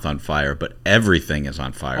your mouth on fire, but everything is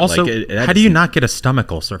on fire. Also, how do you not get a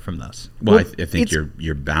stomach ulcer from this? Well, I think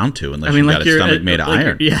you're bound to unless you've got a stomach made of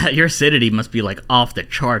iron. Your acidity must be like off the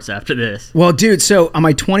charts after this. Well, dude, so on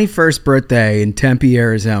my 21st birthday in Tempe,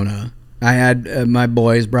 Arizona, I had my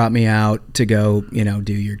boys brought me out to go,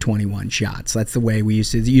 do your 21 shots. That's the way it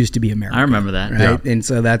used to be American. I remember that. Right? Yeah. And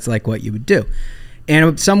so that's like what you would do.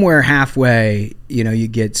 And somewhere halfway, you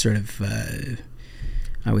get sort of,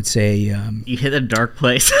 I would say... you hit a dark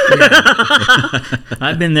place.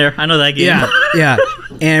 I've been there. I know that game. Yeah.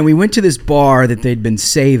 And we went to this bar that they'd been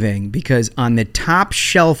saving because on the top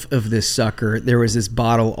shelf of this sucker, there was this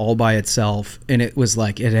bottle all by itself. And it was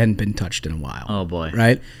like it hadn't been touched in a while. Oh, boy.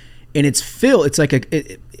 Right? and it's filled. It's like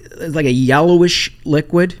it's like a yellowish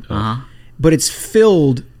liquid, but it's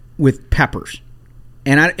filled with peppers.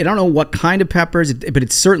 And I don't know what kind of peppers, but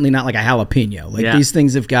it's certainly not like a jalapeno. Like these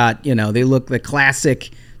things have got, they look the classic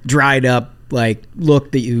dried up like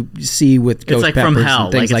look that you see with ghost like peppers from hell,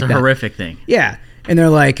 and things like it's that. a horrific thing. Yeah, and they're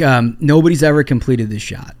like, nobody's ever completed this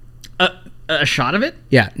shot. A shot of it?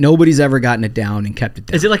 Yeah, nobody's ever gotten it down and kept it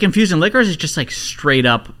down. Is it like infused in liquor, or is it just like straight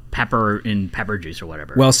up pepper in pepper juice or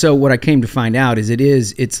whatever? Well, so what I came to find out is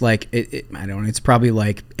it's like, I don't know, it's probably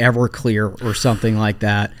like Everclear or something like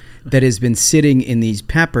that has been sitting in these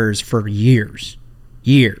peppers for years.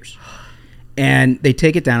 And they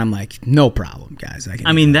take it down. I'm like, no problem, guys.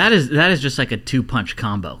 I mean, that is just like a 2-punch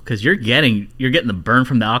combo, because you're getting the burn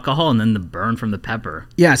from the alcohol and then the burn from the pepper.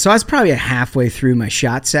 Yeah, so I was probably halfway through my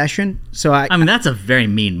shot session. So I mean, that's a very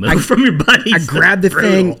mean move from your buddies. I grabbed the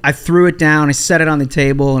thing, I threw it down, I set it on the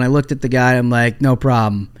table, and I looked at the guy. I'm like, no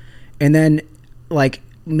problem. And then, like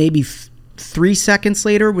maybe 3 seconds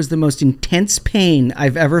later, was the most intense pain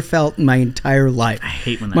I've ever felt in my entire life. I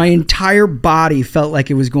hate when that my happens. entire body felt like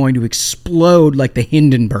it was going to explode like the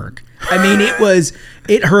Hindenburg. I mean,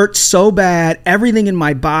 it hurt so bad. Everything in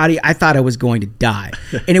my body, I thought I was going to die.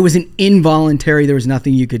 And it was an involuntary, there was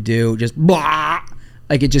nothing you could do. Just blah,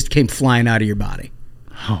 like it just came flying out of your body.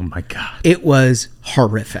 Oh my God. It was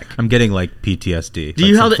horrific. I'm getting like PTSD.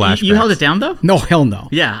 You held it down though? No, hell no.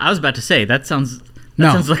 Yeah, I was about to say that sounds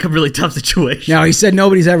like a really tough situation. No, he said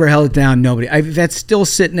nobody's ever held it down. Nobody. That's still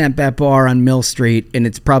sitting at that bar on Mill Street, and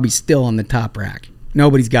it's probably still on the top rack.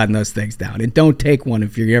 Nobody's gotten those things down. And don't take one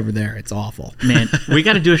if you're ever there. It's awful. Man, we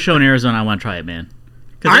got to do a show in Arizona. I want to try it, man.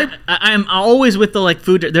 Because I'm always with the like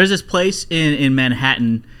food. There's this place in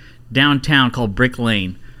Manhattan, downtown, called Brick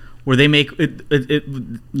Lane, where they make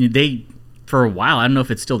they for a while, I don't know if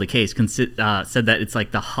it's still the case, said that it's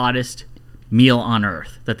like the hottest meal on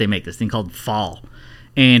earth that they make, this thing called fall.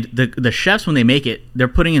 And the chefs, when they make it, they're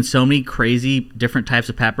putting in so many crazy different types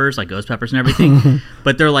of peppers, like ghost peppers and everything,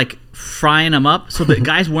 but they're like frying them up. So the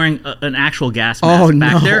guy's wearing an actual gas mask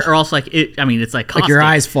back there, or else it's like caustic. Like your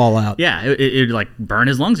eyes fall out. Yeah, it like burn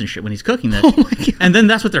his lungs and shit when he's cooking this. Oh my God. And then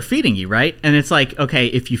that's what they're feeding you, right? And it's like, okay,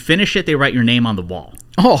 if you finish it, they write your name on the wall.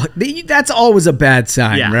 Oh, that's always a bad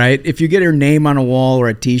sign, right? If you get your name on a wall or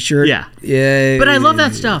a T-shirt. Yeah. But I love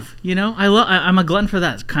that stuff, I'm a glutton for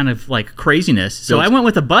that kind of like craziness. So I went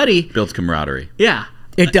with a buddy. Builds camaraderie. Yeah.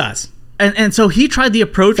 It does. And so he tried the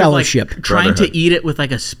approach Fellowship. of like trying to eat it with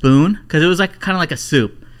like a spoon, because it was like kind of like a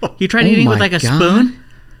soup. He tried eating it with like a God. spoon,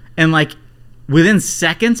 and like within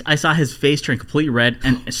seconds, I saw his face turn completely red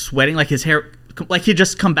and sweating, like his hair, like he'd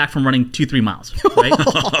just come back from running 2-3 miles,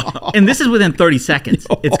 right? And this is within 30 seconds.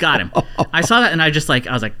 It's got him. I saw that, and I was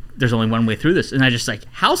like, there's only one way through this, and I just like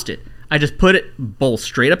housed it. I just put it bowl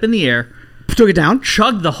straight up in the air, took it down,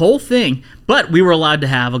 chugged the whole thing, but we were allowed to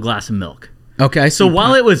have a glass of milk. Okay. So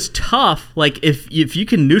while it was tough, like if you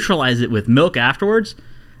can neutralize it with milk afterwards,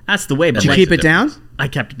 that's the way. But did you keep it down? I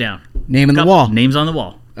kept it down. Name on the wall. Names on the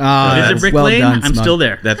wall. Is it Brick Lane? I'm still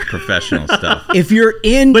there. That's professional stuff. If you're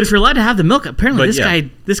in, but if you're allowed to have the milk, apparently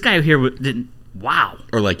this guy here didn't. Wow.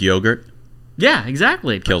 Or like yogurt. Yeah,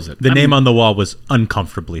 exactly. Kills it. The name on the wall was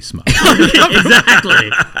uncomfortably small.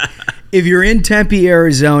 Exactly. If you're in Tempe,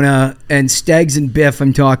 Arizona, and Stegs and Biff,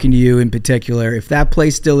 I'm talking to you in particular. If that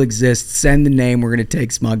place still exists, send the name. We're going to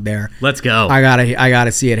take Smug there. Let's go. I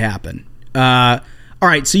gotta see it happen. All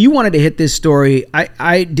right, so you wanted to hit this story.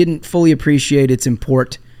 I didn't fully appreciate its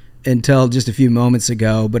import until just a few moments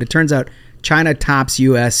ago, but it turns out China tops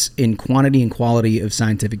U.S. in quantity and quality of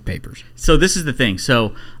scientific papers. So this is the thing.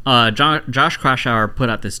 So Josh Kraushaar put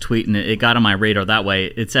out this tweet, and it got on my radar that way.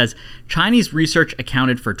 It says, Chinese research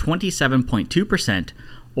accounted for 27.2%,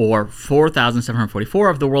 or 4,744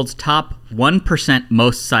 of the world's top 1%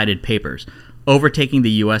 most cited papers, overtaking the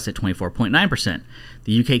U.S. at 24.9%.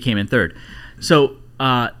 The U.K. came in third. So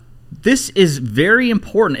this is very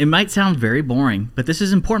important. It might sound very boring, but this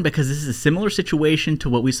is important because this is a similar situation to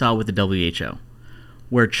what we saw with the WHO,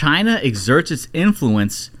 where China exerts its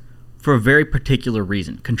influence for a very particular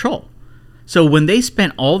reason, control. So when they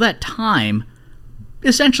spent all that time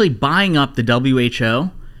essentially buying up the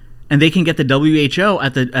WHO, and they can get the WHO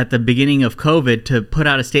at the beginning of COVID to put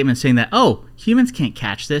out a statement saying that, oh, humans can't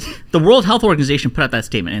catch this. The World Health Organization put out that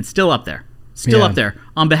statement, and it's still up there. Up there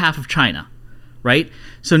on behalf of China. Right?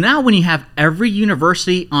 So now when you have every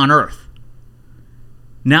university on earth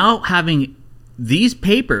now having these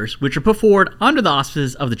papers, which are put forward under the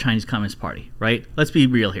auspices of the Chinese Communist Party, right? Let's be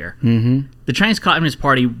real here. Mm-hmm. The Chinese Communist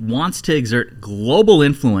Party wants to exert global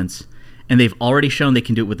influence, and they've already shown they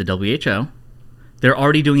can do it with the WHO. They're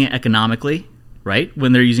already doing it economically. right?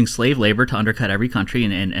 When they're using slave labor to undercut every country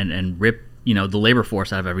and rip, the labor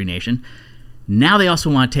force out of every nation. Now they also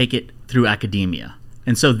want to take it through academia.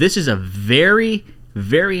 And so this is a very,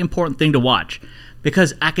 very important thing to watch.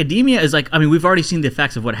 Because academia is we've already seen the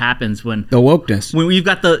effects of what happens when the wokeness. When we've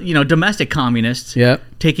got the domestic communists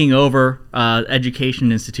taking over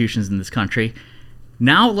education institutions in this country.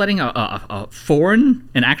 Now letting a foreign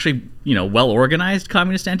and actually well organized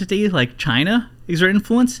communist entity like China exert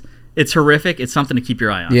influence. It's horrific. It's something to keep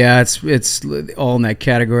your eye on. Yeah, it's all in that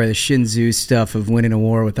category, the Sun Tzu stuff of winning a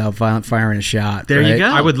war without firing a shot. There you go.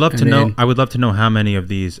 I would love to know. I would love to know how many of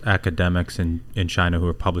these academics in China who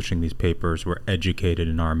are publishing these papers were educated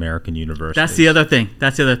in our American universities. That's the other thing.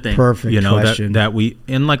 Perfect question. That we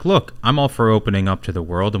look. I'm all for opening up to the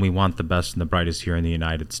world, and we want the best and the brightest here in the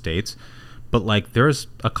United States. But there's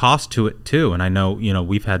a cost to it too, and I know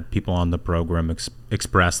we've had people on the program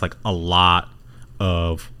express a lot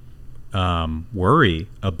of worry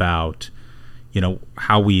about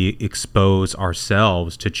how we expose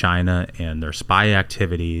ourselves to China and their spy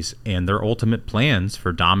activities and their ultimate plans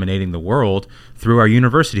for dominating the world through our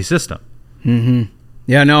university system. Mm-hmm.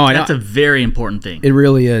 Yeah, no, that's a very important thing. It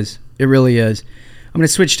really is. I'm going to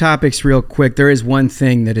switch topics real quick. There is one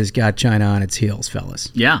thing that has got China on its heels,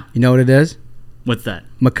 fellas. Yeah. You know what it is? What's that?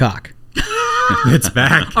 Macaque. It's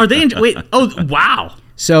back. Are they? Wait. Oh, wow.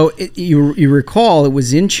 So you recall it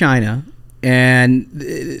was in China, and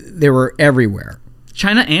they were everywhere.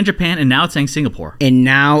 China and Japan, and now it's saying Singapore. And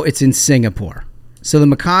now it's in Singapore. So the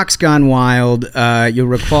macaques gone wild, you'll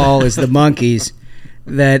recall, is the monkeys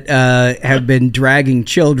that have been dragging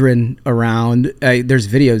children around. There's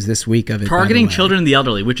videos this week of it. Targeting children and the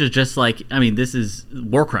elderly, which is just this is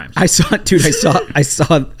war crimes. I saw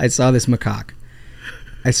this macaque.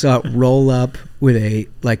 I saw it roll up with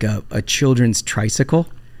a children's tricycle.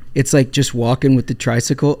 It's just walking with the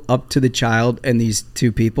tricycle up to the child and these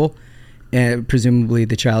two people, and presumably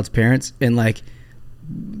the child's parents, and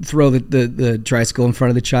throw the tricycle in front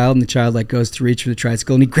of the child, and the child goes to reach for the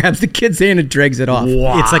tricycle, and he grabs the kid's hand and drags it off.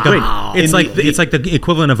 Wow. It's like the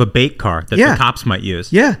equivalent of a bait car that the cops might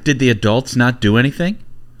use. Yeah. Did the adults not do anything?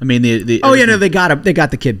 I mean, they got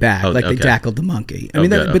the kid back. They tackled the monkey.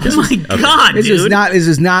 But this God, this dude. was not. This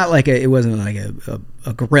was not it wasn't like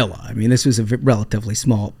a gorilla. I mean, this was a relatively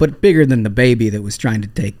small, but bigger than the baby that was trying to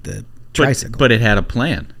take the tricycle. But it had a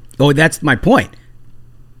plan. Oh, that's my point.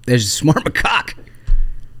 There's a smart macaque.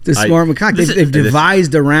 They've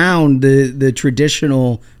devised around the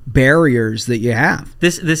traditional barriers that you have.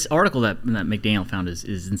 This article that McDaniel found is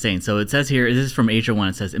insane. So it says here, this is from Asia One.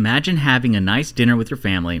 It says, imagine having a nice dinner with your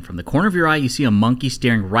family, and from the corner of your eye, you see a monkey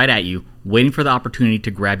staring right at you, waiting for the opportunity to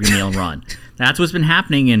grab your meal and run. That's what's been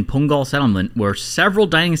happening in Punggol Settlement, where several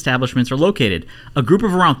dining establishments are located. A group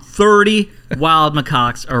of around 30 wild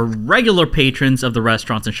macaques are regular patrons of the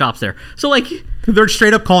restaurants and shops there. So they're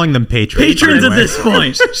straight up calling them patrons. Patrons at this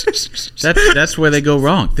point. That's where they go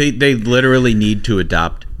wrong. They literally need to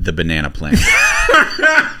adopt the banana plan.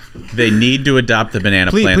 They need to adopt the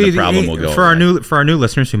banana plan. The problem will go for away. For our new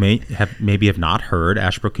listeners who maybe have not heard,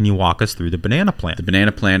 Ashbrook, can you walk us through the banana plan? The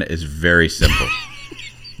banana plan is very simple.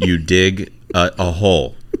 You dig a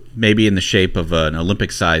hole, maybe in the shape of an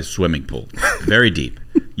Olympic-sized swimming pool, very deep.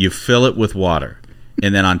 You fill it with water,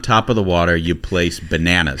 and then on top of the water, you place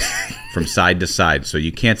bananas from side to side, so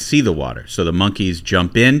you can't see the water. So the monkeys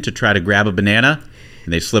jump in to try to grab a banana,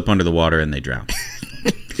 and they slip under the water and they drown.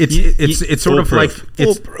 It's sort of like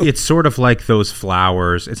it's sort of like those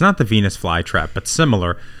flowers. It's not the Venus flytrap, but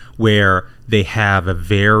similar, where they have a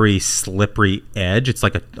very slippery edge. It's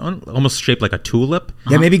almost shaped like a tulip.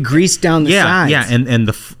 Yeah, maybe greased down the sides. Yeah, and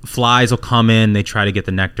the flies will come in. They try to get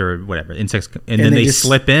the nectar, or whatever, insects, and then they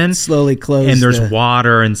slip in, slowly close, and there's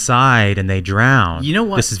water inside, and they drown. You know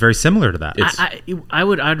what? This is very similar to that. I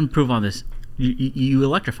would improve on this. You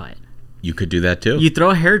electrify it. You could do that too. You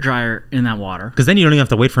throw a hairdryer in that water. Because then you don't even have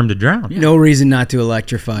to wait for him to drown. Yeah. No reason not to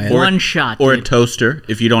electrify it. One shot. Or a toaster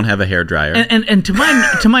if you don't have a hairdryer. And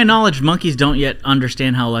to my knowledge, monkeys don't yet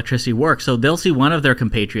understand how electricity works. So they'll see one of their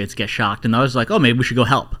compatriots get shocked, and the other's like, oh, maybe we should go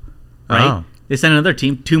help. Right? Oh. They send another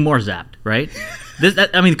team, 2 more zapped, right?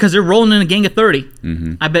 Because they're rolling in a gang of 30.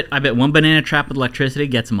 Mm-hmm. I bet one banana trap with electricity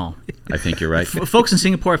gets them all. I think you're right. Folks in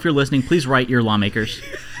Singapore, if you're listening, please write your lawmakers.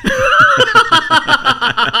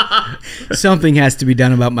 Something has to be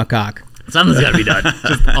done about macaque. Something's got to be done.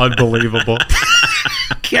 Just unbelievable.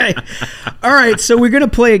 Okay. All right, so we're going to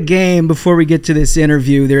play a game before we get to this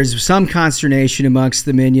interview. There's some consternation amongst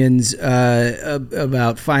the minions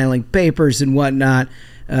about filing papers and whatnot.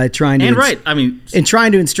 Trying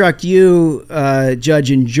to instruct you,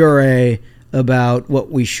 judge and jury, about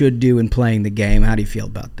what we should do in playing the game. How do you feel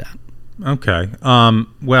about that? Okay.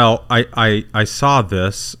 Well, I saw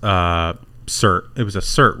this cert. It was a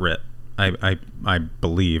cert writ, I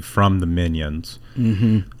believe, from the Minions.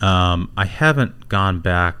 Mm-hmm. I haven't gone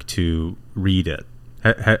back to read it.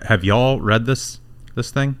 Have y'all read this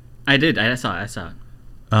thing? I did. I saw it.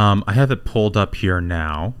 I have it pulled up here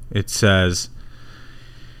now. It says,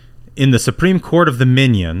 in the Supreme Court of the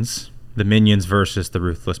Minions versus the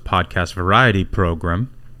Ruthless Podcast Variety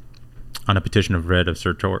Program, on a petition of writ of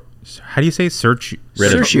certiorari,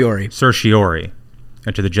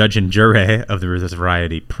 and to the judge and jury of the Ruthless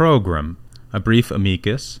Variety Program, a brief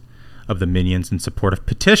amicus of the Minions in support of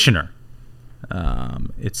petitioner.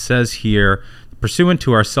 It says here, pursuant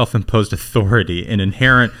to our self-imposed authority and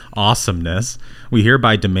inherent awesomeness, we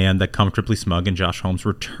hereby demand that Comfortably Smug and Josh Holmes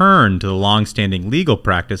return to the long-standing legal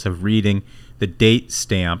practice of reading the date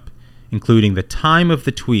stamp, including the time of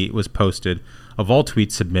the tweet was posted, of all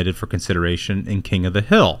tweets submitted for consideration in King of the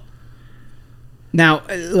Hill. Now,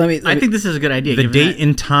 I think this is a good idea. The date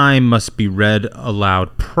and time must be read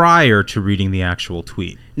aloud prior to reading the actual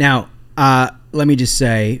tweet. Now, let me just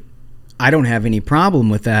say, I don't have any problem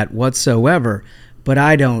with that whatsoever, but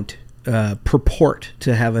I don't purport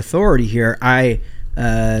to have authority here. I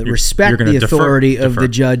respect the authority of the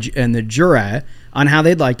judge and the jury on how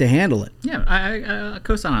they'd like to handle it. Yeah, I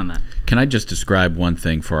co-sign on that. Can I just describe one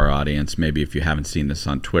thing for our audience? Maybe if you haven't seen this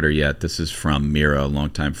on Twitter yet, this is from Mira, a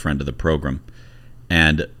longtime friend of the program.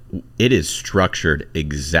 And it is structured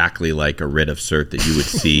exactly like a writ of cert that you would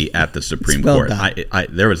see at the Supreme Court.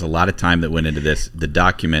 There was a lot of time that went into this. The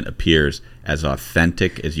document appears as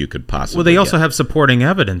authentic as you could possibly Well, they also have supporting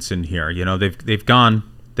evidence in here. You know, they've gone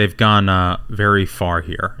very far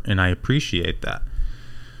here, and I appreciate that.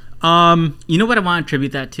 You know what I want to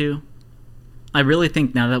attribute that to? I really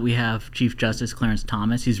think now that we have Chief Justice Clarence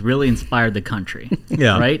Thomas, he's really inspired the country.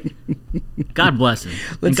 Yeah. Right? God bless him.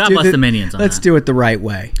 And God bless the Minions on Let's that. do it the right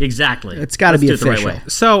way. Exactly. It's got to be official. The right way.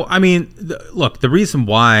 So, I mean, look, the reason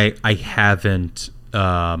why I haven't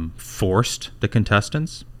forced the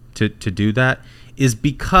contestants to do that is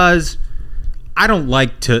because I don't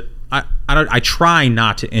like to. I try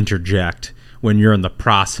not to interject when you're in the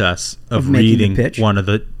process of reading one of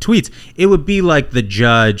the tweets. It would be like the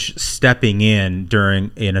judge stepping in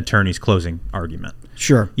during an attorney's closing argument.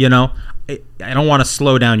 Sure. You know, I don't want to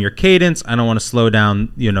slow down your cadence. I don't want to slow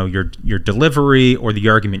down, your delivery or the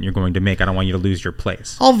argument you're going to make. I don't want you to lose your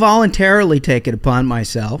place. I'll voluntarily take it upon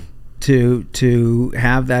myself to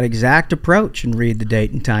have that exact approach and read the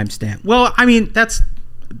date and timestamp. Well, I mean, that's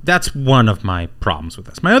one of my problems with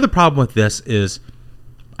this. My other problem with this is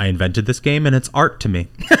I invented this game and it's art to me.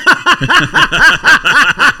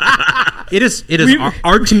 It is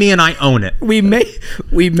art to me, and I own it. We may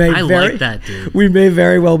like that, dude. We may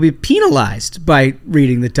very well be penalized by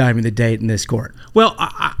reading the time and the date in this court. Well,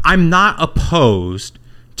 I'm not opposed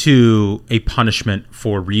to a punishment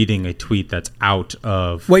for reading a tweet that's out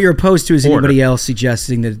of what you're opposed to is order. Anybody else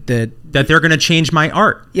suggesting that they're going to change my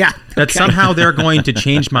art. Yeah, that somehow they're going to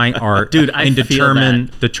change my art, dude, and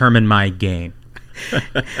determine my game.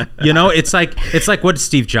 It's like what did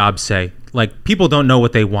Steve Jobs say? Like, people don't know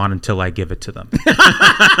what they want until I give it to them.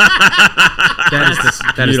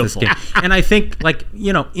 That is this game. And I think,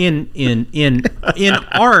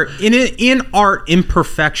 in art,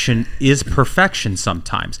 imperfection is perfection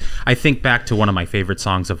sometimes. I think back to one of my favorite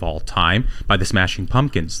songs of all time by the Smashing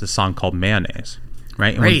Pumpkins, the song called Mayonnaise.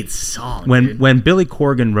 Right? Great song. When Billy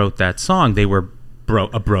Corgan wrote that song, they were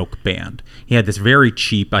a broke band. He had this very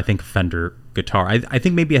cheap, I think, Fender guitar. I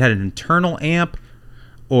think maybe it had an internal amp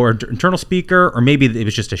or internal speaker, or maybe it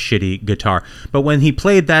was just a shitty guitar. But when he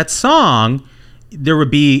played that song, there would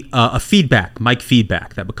be a mic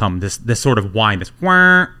feedback that would come, this sort of whine, this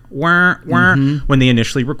wah, wah, wah, when they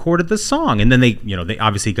initially recorded the song. And then they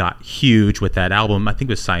obviously got huge with that album. I think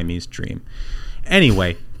it was Siamese Dream.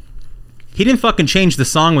 Anyway, he didn't fucking change the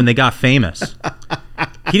song when they got famous.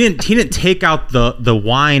 He didn't take out the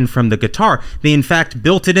whine from the guitar. They in fact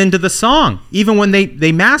built it into the song, even when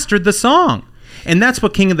they mastered the song. And that's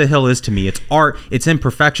what King of the Hill is to me. It's art, it's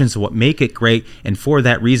imperfections, what make it great. And for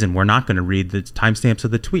that reason, we're not going to read the timestamps of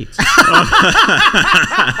the tweets.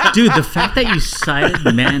 Dude, the fact that you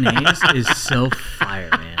cited Mayonnaise is so fire,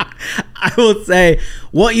 man. I will say,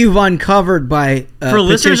 what you've uncovered by for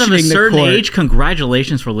listeners of a certain court, age,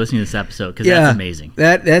 congratulations for listening to this episode, because that's amazing.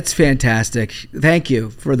 That's fantastic. Thank you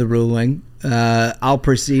for the ruling. I'll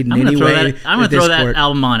proceed in any way. I'm going to throw that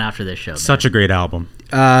album on after this show. Such a great album.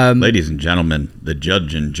 Ladies and gentlemen, the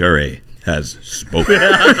judge and jury has spoken.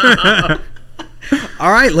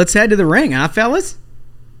 All right, let's head to the ring, huh, fellas?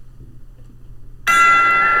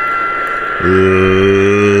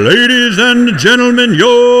 Ladies and gentlemen,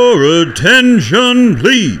 your attention,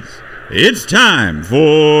 please. It's time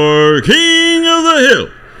for King of the Hill.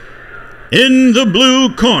 In the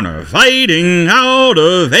blue corner, fighting out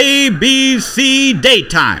of ABC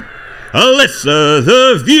Daytime, Alyssa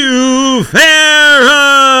the View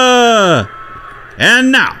Farah.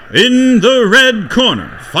 And now, in the red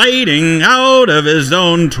corner, fighting out of his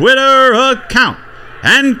own Twitter account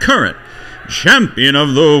and current champion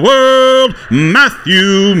of the world,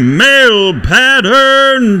 Matthew Mail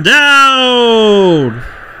Pattern Dowd.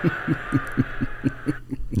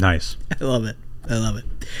 Nice. I love it. I love it.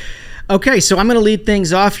 Okay, so I'm going to lead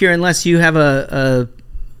things off here unless you have a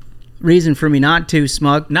reason for me not to,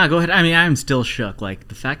 Smug. No, go ahead. I mean, I'm still shook. Like,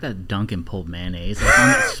 the fact that Duncan pulled mayonnaise on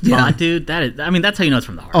the spot, dude, that's how you know it's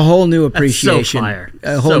from the heart. A whole new appreciation. That's so fire.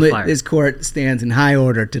 A whole new, this court stands in high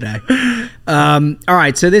order today. All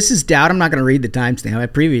right, so this is Dowd. I'm not going to read the timestamp. I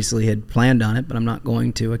previously had planned on it, but I'm not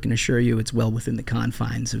going to. I can assure you it's well within the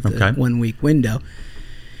confines of the 1 week window.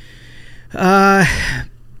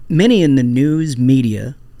 Many in the news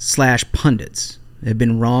media / pundits have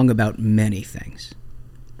been wrong about many things.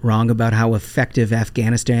 Wrong about how effective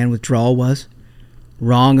Afghanistan withdrawal was.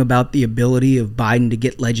 Wrong about the ability of Biden to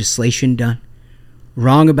get legislation done.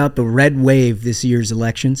 Wrong about the red wave this year's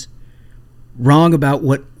elections. Wrong about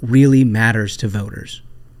what really matters to voters.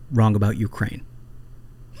 Wrong about Ukraine.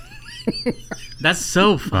 That's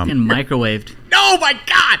so fucking microwaved. Oh my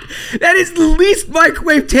God! That is the least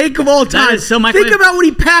microwave take of all time. That is so microwave. Think about what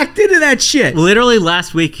he packed into that shit. Literally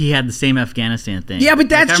last week he had the same Afghanistan thing. Yeah, but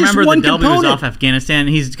that's just one component. I remember the W was off Afghanistan.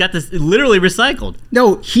 He's got this literally recycled.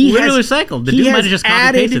 No, he literally recycled. The dude might have just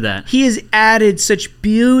copy-pasted that. He has added such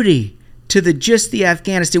beauty to the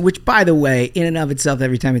Afghanistan, which, by the way, in and of itself,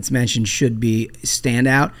 every time it's mentioned, should be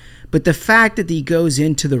standout. But the fact that he goes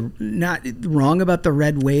into the not wrong about the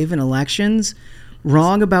red wave in elections,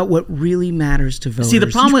 wrong about what really matters to voters. See, the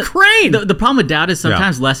problem Ukraine. The problem with Dowd is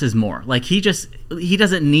sometimes less is more. Like he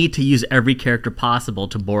doesn't need to use every character possible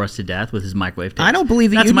to bore us to death with his microwave takes. I don't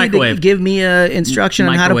believe that you need to give me instruction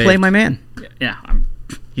on how to play my man. Yeah,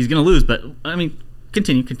 he's gonna lose, but I mean,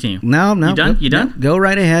 continue. No. You done? Go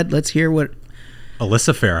right ahead. Let's hear what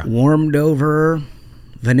Alyssa Farah warmed over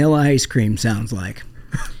vanilla ice cream sounds like.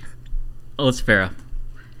 Alyssa Farah.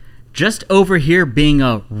 Just over here being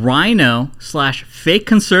a rhino / fake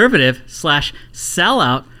conservative /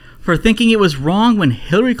 sellout for thinking it was wrong when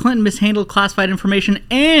Hillary Clinton mishandled classified information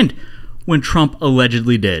and when Trump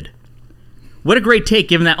allegedly did. What a great take,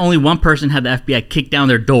 given that only one person had the FBI kick down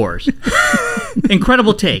their doors.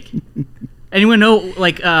 Incredible take. Anyone know,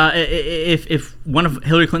 if one of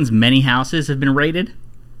Hillary Clinton's many houses have been raided?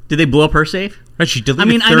 Did they blow up her safe? She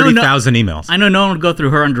deleted 30,000 emails. I know no one would go through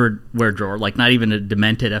her underwear drawer, not even a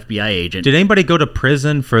demented FBI agent. Did anybody go to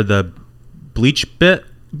prison for the bleach bit?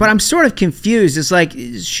 But I'm sort of confused. It's like,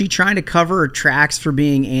 is she trying to cover her tracks for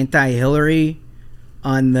being anti-Hillary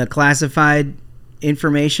on the classified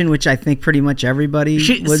information, which I think pretty much everybody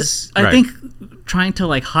was... I think trying to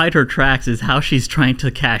hide her tracks is how she's trying to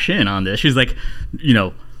cash in on this. She's like,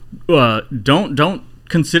 don't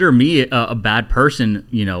consider me a bad person,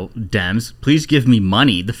 Dems. Please give me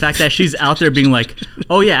money. The fact that she's out there being like,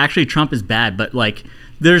 oh yeah, actually Trump is bad, but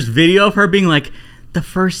there's video of her being like, the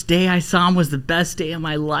first day I saw him was the best day of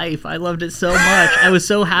my life. I loved it so much. I was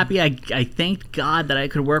so happy. I thanked God that I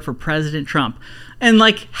could work for President Trump. And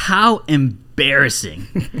how embarrassing.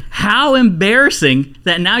 How embarrassing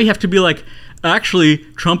that now you have to be like, actually,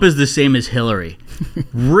 Trump is the same as Hillary.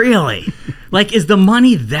 Really? Is the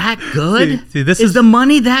money that good? See, is the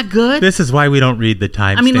money that good? This is why we don't read the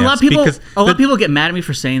timestamps. I mean, a lot of people get mad at me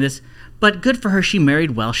for saying this, but good for her. She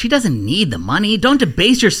married well. She doesn't need the money. Don't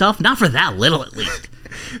debase yourself, not for that little at least.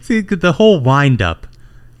 See, the whole wind-up,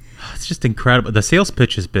 it's just incredible. The sales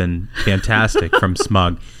pitch has been fantastic from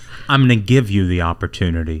Smug. I'm going to give you the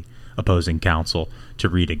opportunity, opposing counsel, to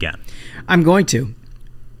read again. I'm going to.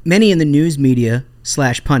 Many in the news media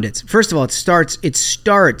 / pundits. First of all, it starts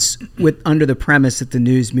with under the premise that the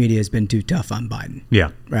news media has been too tough on Biden. Yeah.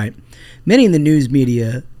 Right. Many in the news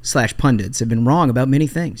media / pundits have been wrong about many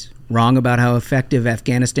things. Wrong about how effective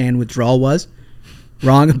Afghanistan withdrawal was.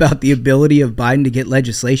 Wrong about the ability of Biden to get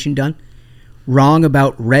legislation done. Wrong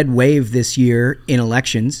about red wave this year in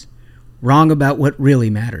elections. Wrong about what really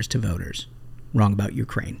matters to voters. Wrong about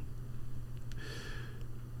Ukraine.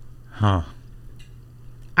 Huh.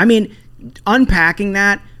 I mean, unpacking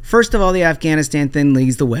that, first of all, the Afghanistan thing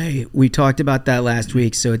leads the way. We talked about that last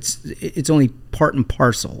week, so it's only part and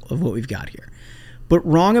parcel of what we've got here. But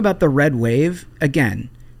wrong about the red wave, again,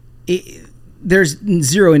 there's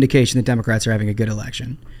zero indication that Democrats are having a good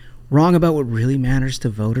election. Wrong about what really matters to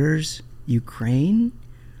voters, Ukraine.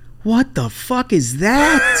 What the fuck is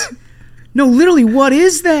that? No, literally, what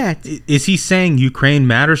is that? Is he saying Ukraine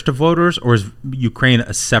matters to voters, or is Ukraine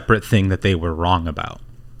a separate thing that they were wrong about?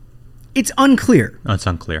 It's unclear. Oh, it's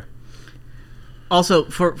unclear. Also,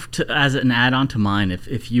 as an add-on to mine,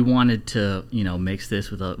 if you wanted to, mix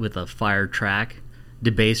this with a fire track,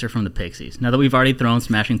 Debaser from the Pixies. Now that we've already thrown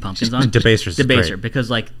Smashing Pumpkins on, Debaser, great. Because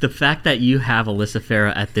like the fact that you have Alyssa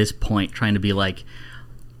Farah at this point trying to be like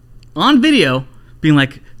on video, being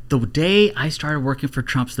like, the day I started working for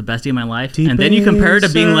Trump's the best day of my life, and then you compare it to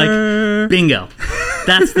being like, bingo,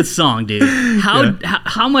 that's the song, dude.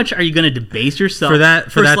 How much are you going to debase yourself for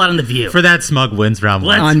that slot on The View? For that smug wins round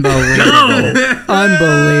one. Unbelievable.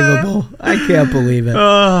 Unbelievable. I can't believe it.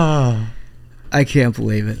 Oh. I can't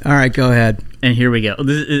believe it. All right, go ahead. And here we go.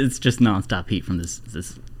 It's just nonstop heat from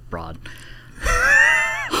this broad.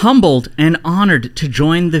 Humbled and honored to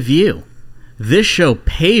join The View. This show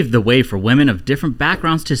paved the way for women of different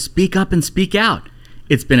backgrounds to speak up and speak out.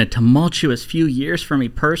 It's been a tumultuous few years for me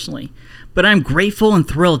personally, but I'm grateful and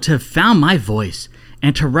thrilled to have found my voice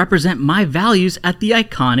and to represent my values at the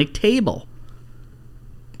iconic table.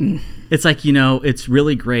 It's like, it's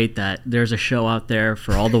really great that there's a show out there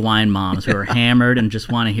for all the wine moms who are hammered and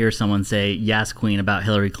just want to hear someone say, yes, queen, about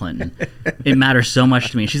Hillary Clinton. It matters so much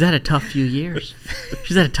to me. She's had a tough few years.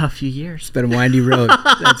 It's been a windy road,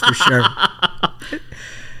 that's for sure.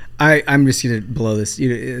 I'm just going to blow this. I'm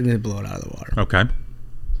going to blow it out of the water. Okay.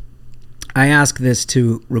 I ask this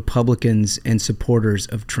to Republicans and supporters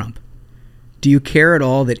of Trump. Do you care at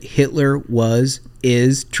all that Hitler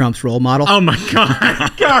is Trump's role model? Oh my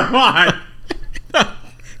God. Come on.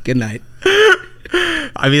 Good night.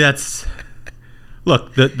 I mean,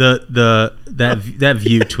 look, that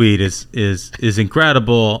View tweet is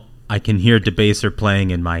incredible. I can hear Debaser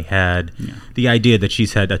playing in my head. Yeah. The idea that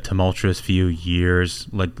she's had a tumultuous few years,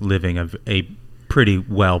 like living a pretty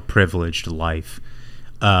well privileged life,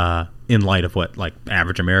 in light of what like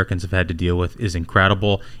average Americans have had to deal with, is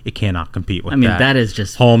incredible. It cannot compete with that. I mean, that is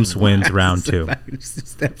just Holmes wins round 2. It's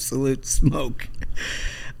just absolute smoke.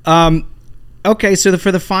 Okay, so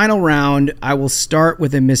for the final round, I will start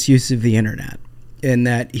with a misuse of the internet, in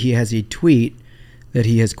that he has a tweet that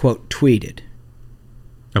he has, quote, tweeted.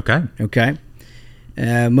 Okay.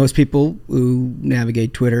 Most people who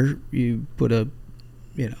navigate Twitter, you put some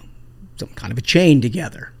kind of a chain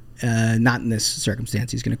together. Not in this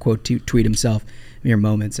circumstance. He's going to quote tweet himself mere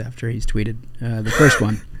moments after he's tweeted the first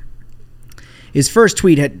one. His first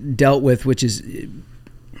tweet had dealt with, which is,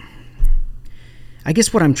 I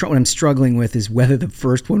guess what I'm struggling with is whether the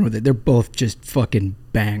first one or they're both just fucking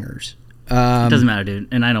bangers. It doesn't matter, dude.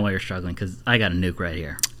 And I know why you're struggling, because I got a nuke right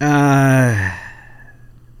here.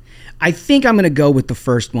 I think I'm going to go with the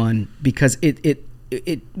first one because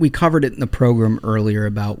we covered it in the program earlier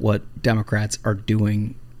about what Democrats are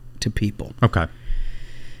doing to people. Okay.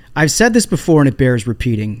 I've said this before and it bears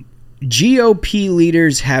repeating. GOP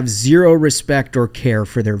leaders have zero respect or care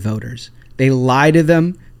for their voters. They lie to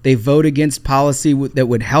them. They vote against policy that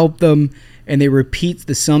would help them, and they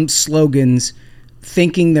repeat some slogans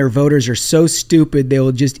thinking their voters are so stupid they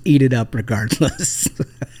will just eat it up regardless.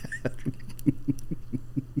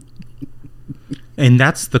 And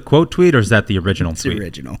that's the quote tweet, or is that the original tweet? It's the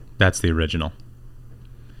original. That's the original.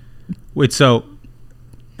 Wait, so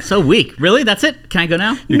weak. Really? That's it? Can I go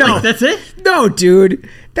now? No. Like, that's it? No, dude.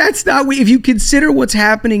 That's not weak. If you consider what's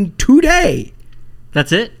happening today.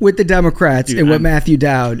 That's it? With the Democrats, dude, and what Matthew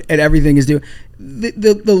Dowd and everything is doing.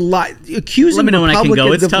 The lie, accusing Let me know when I can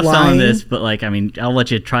go. It's tough lying, selling this, but I'll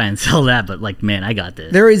let you try and sell that, but man, I got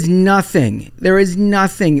this. There is nothing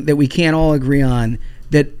that we can't all agree on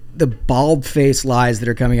that the bald-faced lies that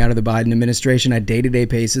are coming out of the Biden administration on a day-to-day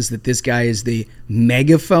basis that this guy is the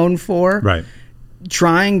megaphone for. Right.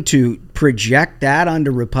 Trying to project that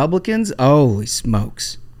onto Republicans. Holy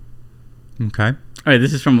smokes. Okay. All right,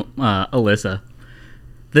 this is from Alyssa.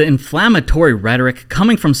 The inflammatory rhetoric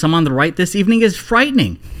coming from some on the right this evening is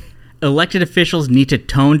frightening. Elected officials need to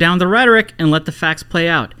tone down the rhetoric and let the facts play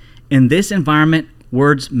out. In this environment,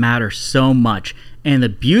 words matter so much. And the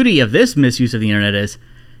beauty of this misuse of the internet is,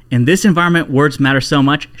 in this environment, words matter so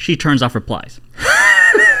much, she turns off replies.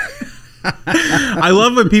 I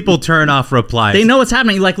love when people turn off replies. They know what's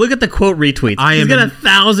happening. Like, look at the quote retweets. He's got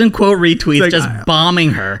 1,000 quote retweets just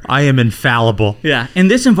bombing her. I am infallible. Yeah. In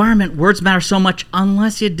this environment, words matter so much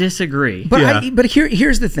unless you disagree. But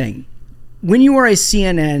here's the thing. When you are a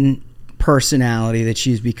CNN personality that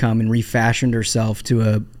she's become and refashioned herself to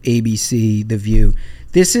a ABC, The View,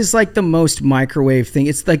 this is like the most microwave thing.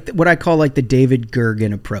 It's like what I call like the David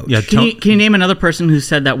Gergen approach. Yeah, can you name another person who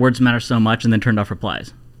said that words matter so much and then turned off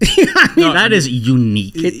replies? That is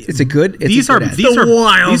unique. It's a good. It's These a are good ad. these are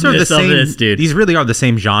wildness the of same. this, dude. These really are the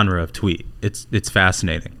same genre of tweet. It's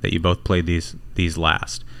fascinating that you both played these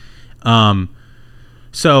last.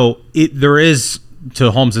 So there is,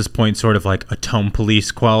 to Holmes's point, sort of like a tone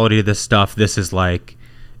police quality to this stuff. This is like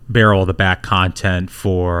barrel the back content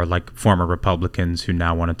for like former Republicans who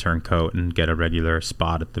now want to turn coat and get a regular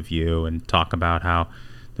spot at The View and talk about how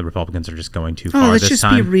the Republicans are just going too far let's this just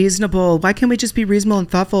time. be reasonable. Why can't we just be reasonable and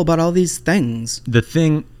thoughtful about all these things? The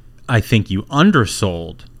thing I think you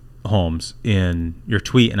undersold, Holmes, in your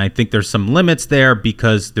tweet, and I think there's some limits there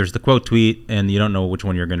because there's the quote tweet and you don't know which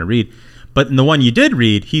one you're going to read. But in the one you did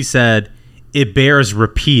read, he said, it bears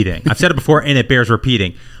repeating. I've said it before, and it bears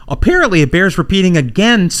repeating. Apparently, it bears repeating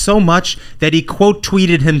again so much that he quote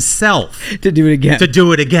tweeted himself To do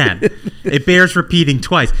it again. It bears repeating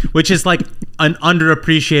twice, which is like an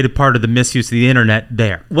underappreciated part of the misuse of the internet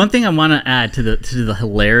there. One thing I want to add to the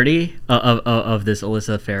hilarity of this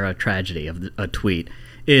Alyssa Farah tragedy of a tweet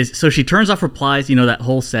is, so she turns off replies. You know, that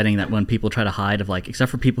whole setting that when people try to hide of like,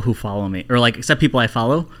 except for people who follow me, or like, except people I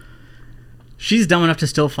follow. She's dumb enough to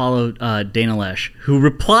still follow Dana Loesch, who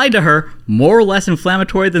replied to her more or less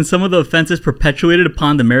inflammatory than some of the offenses perpetuated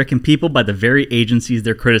upon the American people by the very agencies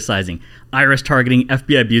they're criticizing. IRS targeting,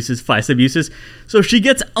 FBI abuses, FISA abuses. So she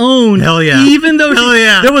gets owned. Hell yeah. Even though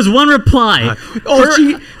there was one reply.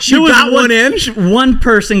 She got one in? One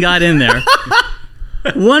person got in there.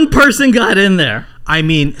 One person got in there. I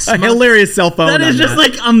mean, A hilarious cell phone. That is just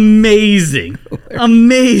like amazing.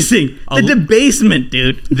 Amazing. The debasement,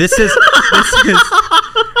 dude. This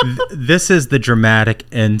is the dramatic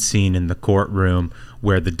end scene in the courtroom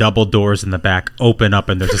where the double doors in the back open up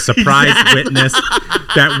and there's a surprise witness.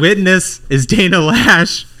 That witness is Dana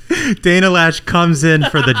Loesch. Dana Loesch comes in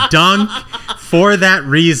for the dunk. For that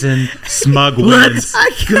reason, smug wins.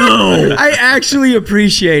 Let's go. I actually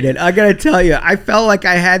appreciate it. I gotta tell you, I felt like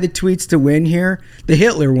I had the tweets to win here. The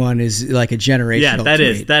Hitler one is like a generational. Yeah,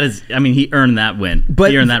 that is. I mean, he earned that win.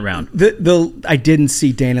 But he earned that round. I didn't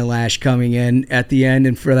see Dana Loesch coming in at the end,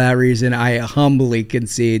 and for that reason, I humbly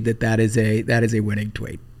concede that is a winning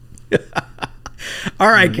tweet. All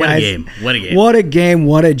right, guys. What a game. What a game. What a game.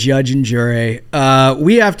 What a judge and jury.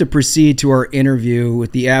 We have to proceed to our interview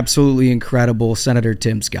with the absolutely incredible Senator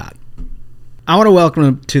Tim Scott. I want to welcome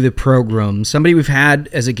him to the program. Somebody we've had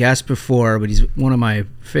as a guest before, but he's one of my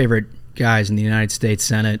favorite guys in the United States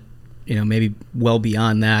Senate. You know, maybe well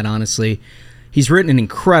beyond that, honestly. He's written an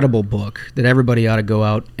incredible book that everybody ought to go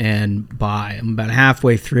out and buy. I'm about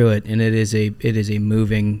halfway through it, and it is a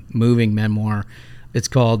moving memoir. It's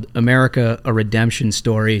called America, A Redemption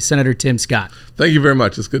Story. Senator Tim Scott. Thank you very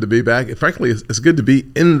much. It's good to be back. Frankly, it's good to be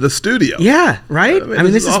in the studio. Yeah, right? I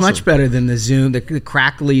mean, this is awesome. much better than the Zoom, the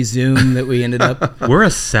crackly Zoom that we ended up. We're a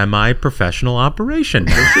semi-professional operation.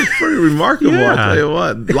 This is pretty remarkable. Yeah. I tell you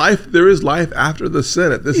what, there is life after the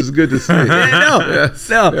Senate. This is good to see. Yes.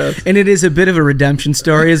 Yes. And it is a bit of a redemption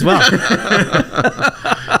story as well.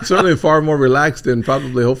 Certainly far more relaxed and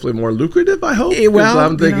probably, hopefully, more lucrative, I hope. Well,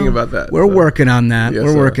 I'm thinking about that. We're working on that. Yes,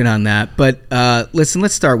 We're sir. working on that. But listen,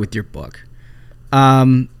 let's start with your book.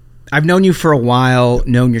 I've known you for a while,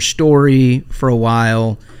 known your story for a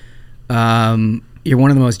while. You're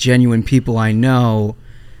one of the most genuine people I know.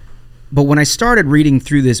 But when I started reading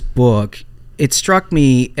through this book, it struck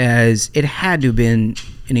me as it had to have been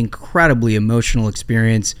an incredibly emotional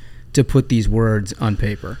experience to put these words on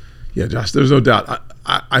paper. Yeah, Josh, there's no doubt.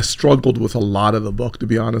 I struggled with a lot of the book, to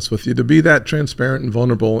be honest with you. To be that transparent and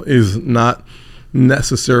vulnerable is not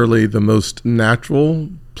necessarily the most natural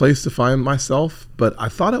place to find myself, but I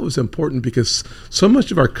thought it was important because so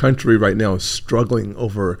much of our country right now is struggling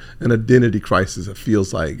over an identity crisis, it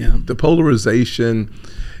feels like. Yeah. The polarization,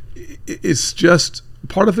 it's just,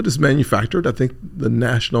 part of it is manufactured. I think the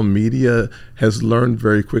national media has learned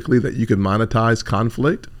very quickly that you can monetize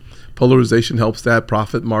conflict. Polarization helps that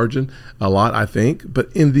profit margin a lot, I think.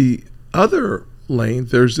 But in the other lane,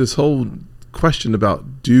 there's this whole question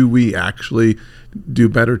about, do we actually do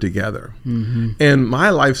better together? Mm-hmm. And my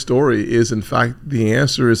life story is, in fact, the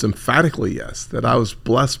answer is emphatically yes, that I was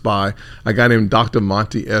blessed by a guy named Dr.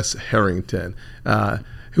 Monty S. Harrington,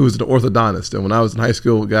 who was an orthodontist. And when I was in high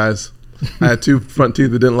school, guys, I had two front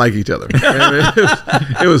teeth that didn't like each other. And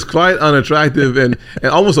it was quite unattractive and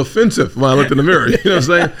almost offensive when I looked in the mirror. You know what I'm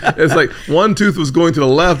saying? It's like one tooth was going to the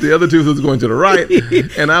left, the other tooth was going to the right.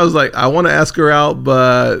 And I was like, I want to ask her out,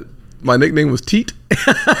 but my nickname was Teat.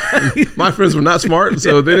 My friends were not smart,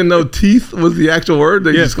 so they didn't know teeth was the actual word.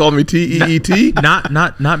 They just called me T-E-E-T.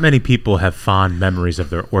 Not many people have fond memories of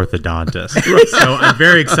their orthodontist. So I'm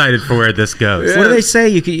very excited for where this goes. What do they say?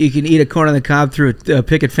 You can eat a corn on the cob through a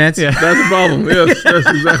picket fence? Yeah. That's the problem. Yes, that's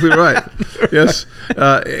exactly right. Yes.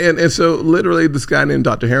 And so literally this guy named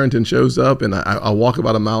Dr. Harrington shows up, and I walk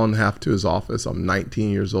about a mile and a half to his office. I'm 19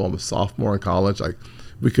 years old. I'm a sophomore in college.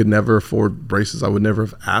 We could never afford braces. I would never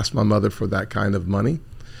have asked my mother for that kind of money.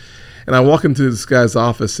 And I walk into this guy's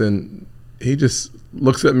office, and he just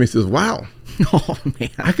looks at me and says, "Wow, oh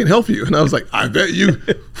man, I can help you." And I was like, "I bet you,"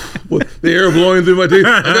 with the air blowing through my teeth,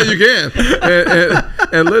 "I bet you can."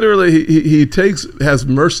 And literally, he has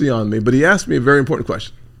mercy on me. But he asked me a very important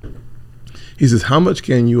question. He says, "How much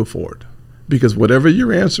can you afford? Because whatever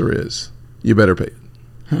your answer is, you better pay it."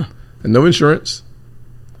 Huh. And no insurance,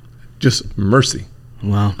 just mercy.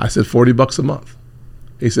 Wow. I said, $40 a month.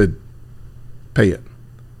 He said, "Pay it."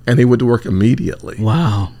 And he went to work immediately.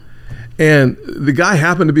 Wow. And the guy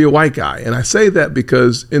happened to be a white guy. And I say that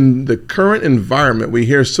because in the current environment, we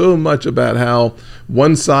hear so much about how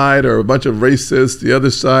one side are a bunch of racists, the other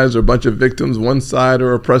sides are a bunch of victims, one side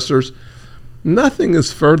are oppressors. Nothing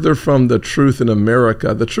is further from the truth in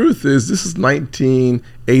America. The truth is, this is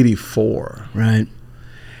 1984. Right.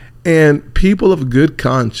 And people of good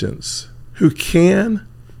conscience who can,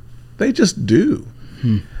 they just do.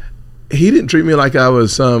 He didn't treat me like I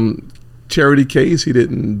was some charity case. He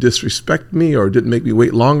didn't disrespect me or didn't make me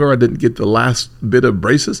wait longer. I didn't get the last bit of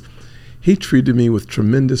braces. He treated me with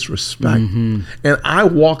tremendous respect. And I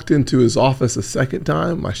walked into his office a second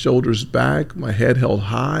time, my shoulders back, my head held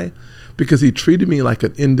high, because he treated me like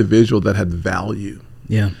an individual that had value.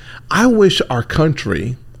 Yeah. I wish our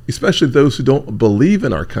country, especially those who don't believe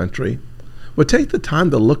in our country, would take the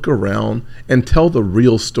time to look around and tell the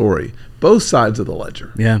real story, both sides of the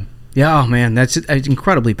ledger. Yeah. Yeah, oh man, that's an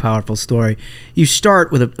incredibly powerful story. You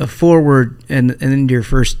start with a foreword and into your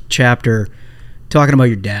first chapter talking about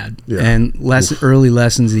your dad and early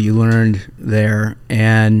lessons that you learned there,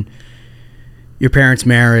 and your parents'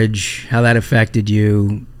 marriage, how that affected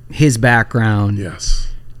you, his background.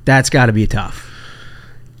 Yes. That's got to be tough.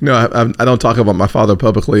 No, I don't talk about my father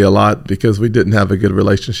publicly a lot because we didn't have a good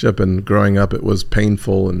relationship, and growing up it was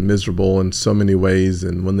painful and miserable in so many ways.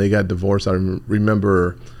 And when they got divorced, I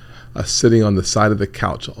remember sitting on the side of the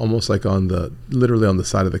couch, almost like literally on the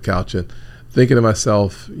side of the couch, and thinking to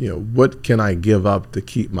myself, what can I give up to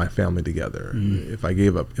keep my family together? If I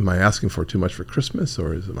gave up, am I asking for too much for Christmas,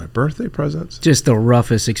 or is it my birthday presents? Just the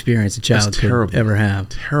roughest experience a child could ever have.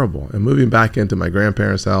 Terrible. And moving back into my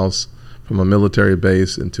grandparents' house from a military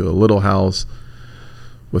base into a little house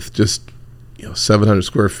with just 700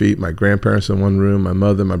 square feet, my grandparents in one room, my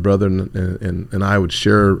mother, my brother, and I would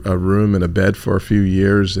share a room and a bed for a few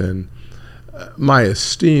years, and my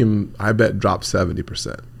esteem, I bet, dropped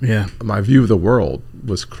 70%. Yeah. My view of the world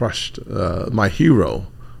was crushed. My hero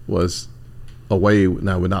was away, and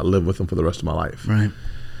I would not live with him for the rest of my life. Right.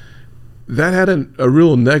 That had a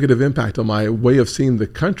real negative impact on my way of seeing the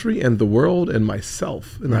country and the world and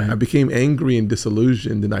myself. And I became angry and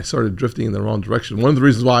disillusioned, and I started drifting in the wrong direction. One of the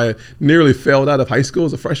reasons why I nearly failed out of high school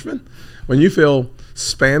as a freshman, when you fail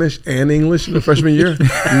Spanish and English in the freshman year,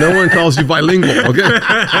 no one calls you bilingual, okay?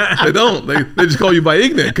 They don't. They just call you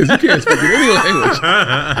biignorant because you can't speak any language.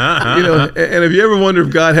 And if you ever wonder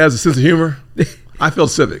if God has a sense of humor, I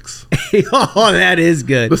failed civics. Oh, that is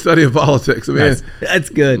good. The study of politics. I mean,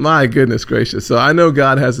 that's good. My goodness gracious. So I know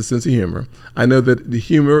God has a sense of humor. I know that the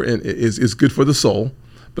humor is good for the soul.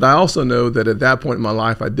 But I also know that at that point in my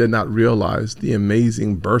life, I did not realize the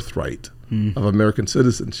amazing birthright of American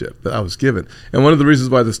citizenship that I was given. And one of the reasons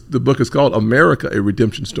why the book is called America, A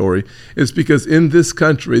Redemption Story, is because in this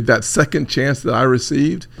country, that second chance that I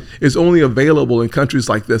received is only available in countries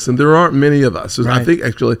like this. And there aren't many of us. So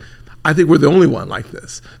I think we're the only one like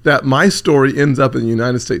this. That my story ends up in the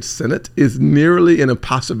United States Senate is nearly an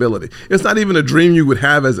impossibility. It's not even a dream you would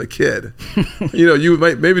have as a kid. You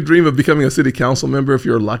might maybe dream of becoming a city council member if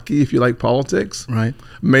you're lucky, if you like politics. Right.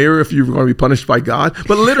 Mayor if you're going to be punished by God.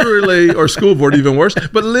 But literally, or school board, even worse.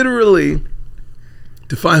 But literally,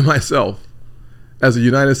 to find myself as a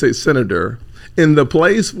United States Senator in the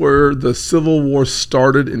place where the Civil War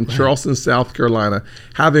started in Charleston, South Carolina,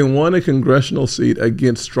 having won a congressional seat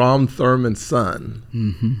against Strom Thurmond's son,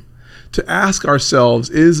 to ask ourselves,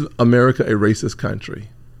 is America a racist country?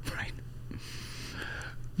 Right.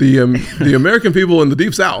 The American people in the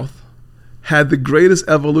Deep South had the greatest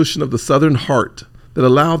evolution of the Southern heart that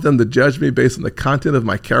allowed them to judge me based on the content of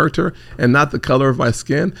my character and not the color of my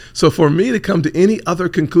skin. So for me to come to any other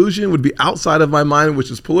conclusion would be outside of my mind, which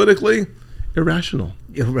is politically irrational.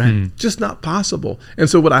 Right. Just not possible. And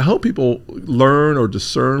so what I hope people learn or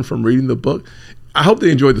discern from reading the book, I hope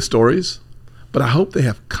they enjoy the stories, but I hope they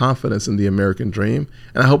have confidence in the American dream,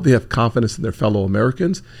 and I hope they have confidence in their fellow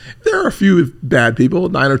Americans. There are a few bad people,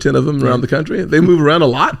 9 or 10 of them around the country. They move around a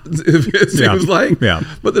lot, it seems like. Yeah.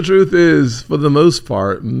 But the truth is, for the most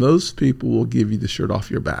part, most people will give you the shirt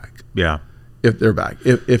off your back. Yeah. If they're back,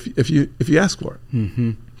 if you ask for it.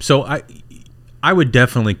 Mm-hmm. So I would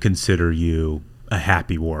definitely consider you a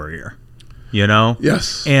happy warrior, you know?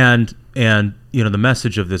 Yes. And you know, the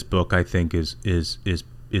message of this book, I think, is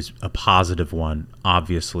a positive one,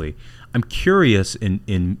 obviously. I'm curious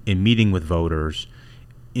in meeting with voters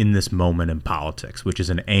in this moment in politics, which is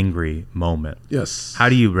an angry moment. Yes. How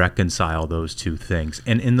do you reconcile those two things?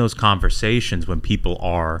 And in those conversations when people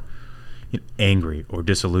are angry or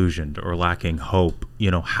disillusioned or lacking hope,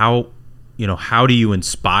 how do you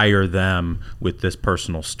inspire them with this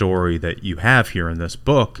personal story that you have here in this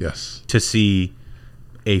book? Yes. To see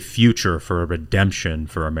a future for a redemption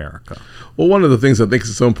for America? Well, one of the things I think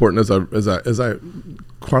is so important as I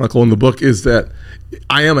chronicle in the book is that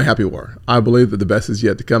I am a happy warrior. I believe that the best is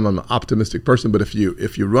yet to come. I'm an optimistic person, but if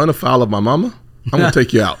you run afoul of my mama, I'm going to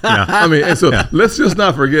take you out. Yeah. I mean, and so let's just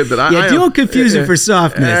not forget that I am. Don't confuse it for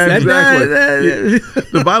softness. Exactly.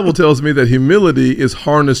 The Bible tells me that humility is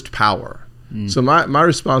harnessed power. So my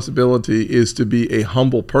responsibility is to be a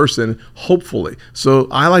humble person, hopefully. So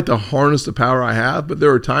I like to harness the power I have, but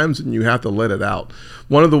there are times when you have to let it out.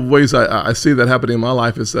 One of the ways I see that happening in my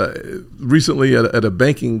life is recently at a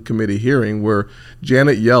banking committee hearing where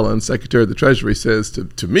Janet Yellen, Secretary of the Treasury, says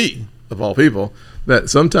to me, of all people, that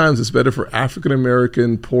sometimes it's better for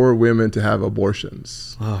African-American poor women to have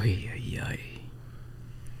abortions. Oh, yeah.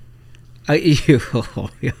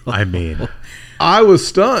 I mean... I was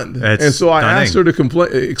stunned. And so I asked her to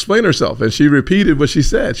explain herself, and she repeated what she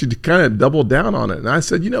said. She kind of doubled down on it. And I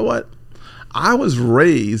said, you know what? I was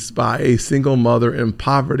raised by a single mother in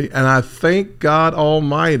poverty, and I thank God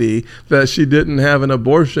Almighty that she didn't have an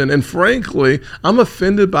abortion. And frankly, I'm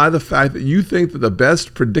offended by the fact that you think that the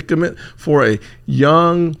best predicament for a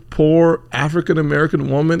young, poor African-American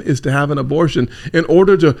woman is to have an abortion in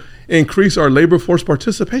order to increase our labor force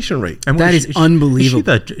participation rate. And that is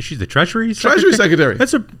unbelievable. She's the Treasury Secretary.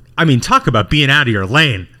 Talk about being out of your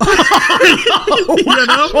lane. Think Mission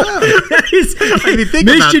about that.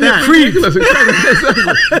 creep. Exactly.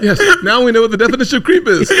 Yes. Now we know what the definition of creep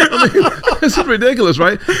is. I mean, this is ridiculous,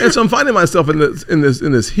 right? And so I'm finding myself in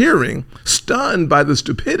this hearing stunned by the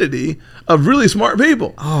stupidity of really smart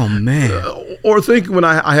people. Oh man. Or think when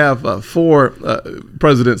I have 4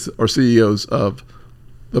 presidents or CEOs of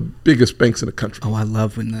the biggest banks in the country. Oh, I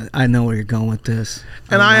love I know where you're going with this.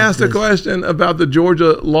 And I asked a question about the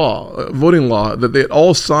Georgia law, voting law, that they had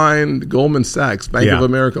all signed. Goldman Sachs, Bank of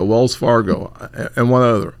America, Wells Fargo, and one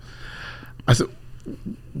other. I said,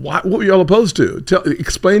 what were y'all opposed to?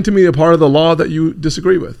 Explain to me a part of the law that you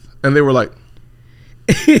disagree with. And they were like,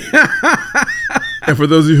 and for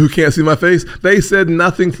those of you who can't see my face, they said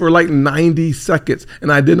nothing for like 90 seconds, and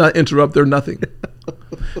I did not interrupt their nothing.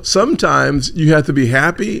 Sometimes you have to be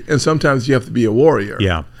happy, and sometimes you have to be a warrior.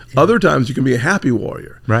 Yeah. Other times you can be a happy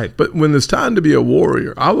warrior. Right. But when it's time to be a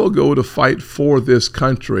warrior, I will go to fight for this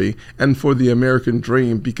country and for the American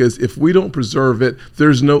dream, because if we don't preserve it,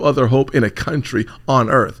 there's no other hope in a country on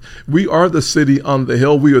earth. We are the city on the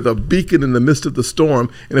hill. We are the beacon in the midst of the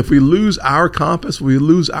storm. And if we lose our compass, we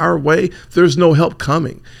lose our way, there's no help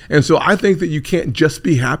coming. And so I think that you can't just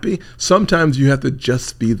be happy. Sometimes you have to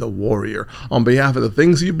just be the warrior on behalf of the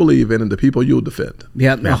things you believe in and the people you'll defend.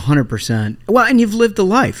 Yeah, 100%. Well, and you've lived the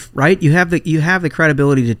life, right? You have the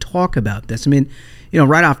credibility to talk about this. I mean,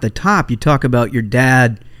 right off the top, you talk about your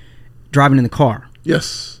dad driving in the car.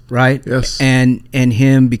 Yes. Right? Yes. And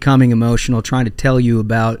him becoming emotional, trying to tell you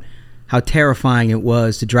about how terrifying it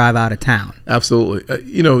was to drive out of town. Absolutely.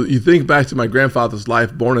 You think back to my grandfather's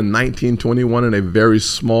life, born in 1921 in a very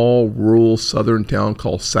small, rural southern town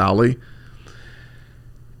called Sally.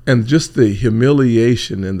 And just the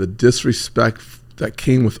humiliation and the disrespect that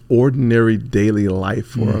came with ordinary daily life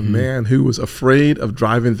for a man who was afraid of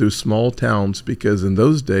driving through small towns, because in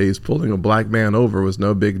those days pulling a black man over was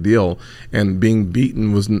no big deal, and being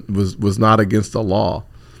beaten was not against the law.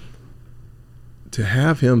 To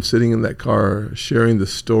have him sitting in that car sharing the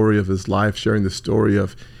story of his life, sharing the story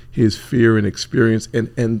of his fear and experience,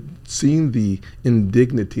 and seeing the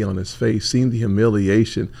indignity on his face, seeing the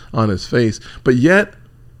humiliation on his face, but yet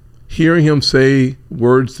hearing him say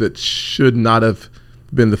words that should not have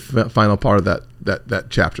been the final part of that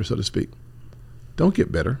chapter, so to speak. Don't get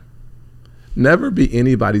bitter. Never be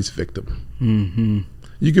anybody's victim. Mm-hmm.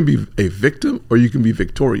 You can be a victim or you can be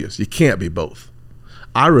victorious. You can't be both.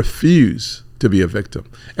 I refuse to be a victim.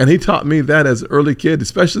 And he taught me that as an early kid,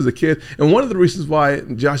 especially as a kid. And one of the reasons why,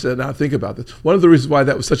 Josh, and I think about this, one of the reasons why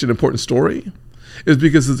that was such an important story is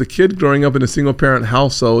because as a kid growing up in a single parent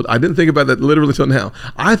household, I didn't think about that literally until now.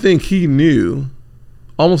 I think he knew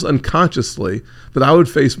almost unconsciously that I would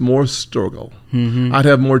face more struggle. Mm-hmm. I'd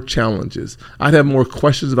have more challenges. I'd have more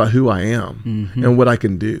questions about who I am and what I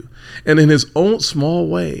can do. And in his own small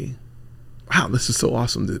way, wow, this is so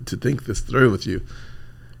awesome to think this through with you.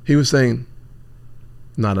 He was saying,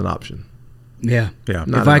 not an option. Yeah.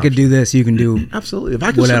 If I could do this, you can do absolutely. If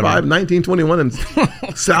I could survive 1921 in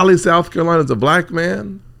Sally, South Carolina as a black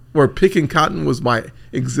man, where picking cotton was my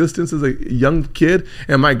existence as a young kid,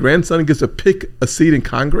 and my grandson gets to pick a seat in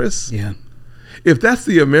Congress. Yeah. If that's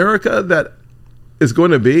the America that is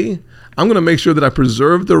going to be, I'm going to make sure that I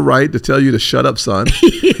preserve the right to tell you to shut up, son.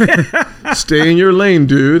 Stay in your lane,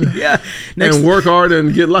 dude. Yeah. And work hard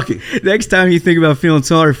and get lucky. Next time you think about feeling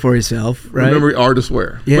sorry for yourself, right? Remember, artists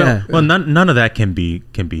wear. Yeah. Well, none of that can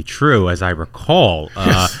be true, as I recall.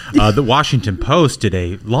 The Washington Post did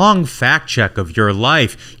a long fact check of your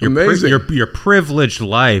life, your privileged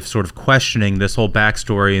life, sort of questioning this whole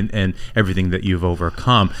backstory and everything that you've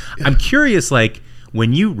overcome. Yeah. I'm curious, like,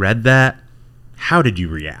 when you read that, how did you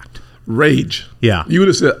react? Rage. Yeah. You would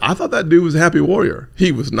have said, I thought that dude was a happy warrior.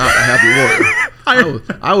 He was not a happy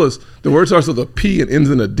warrior. I was, the word starts with a P and ends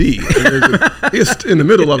in a D. It's in the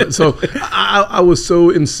middle of it. So I was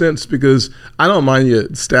so incensed because I don't mind you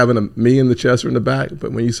stabbing me in the chest or in the back,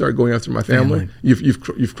 but when you start going after my family,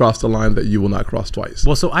 you've crossed a line that you will not cross twice.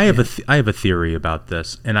 Well, so I have a theory about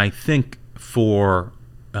this, and I think for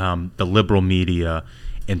the liberal media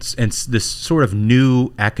and this sort of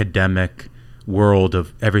new academic world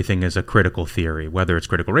of everything is a critical theory, whether it's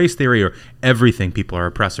critical race theory or everything, people are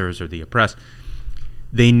oppressors or the oppressed,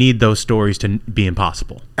 they need those stories to be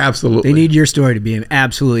impossible. Absolutely. They need your story to be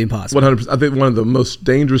absolutely impossible. 100%. I think one of the most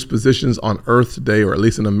dangerous positions on earth today, or at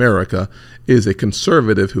least in America, is a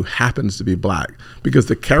conservative who happens to be black. Because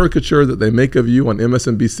the caricature that they make of you on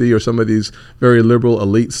MSNBC or some of these very liberal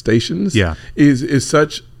elite stations is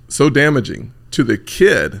so damaging to the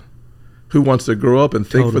kid who wants to grow up and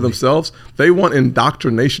think for themselves. They want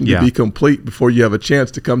indoctrination to be complete before you have a chance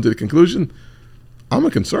to come to the conclusion, I'm a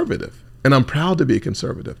conservative, and I'm proud to be a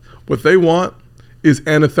conservative. What they want is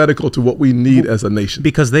antithetical to what we need as a nation.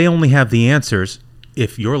 Because they only have the answers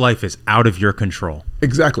if your life is out of your control.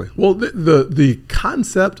 Exactly. Well, the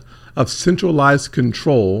concept of centralized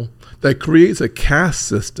control that creates a caste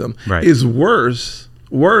system is worse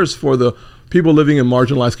for the people living in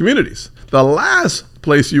marginalized communities. The last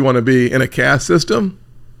place you want to be in a caste system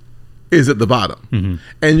is at the bottom. Mm-hmm.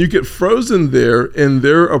 And you get frozen there in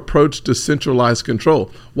their approach to centralized control.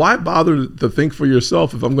 Why bother to think for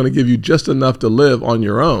yourself if I'm going to give you just enough to live on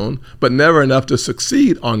your own, but never enough to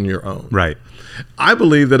succeed on your own? Right. I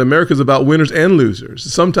believe that America is about winners and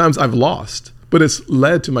losers. Sometimes I've lost, but it's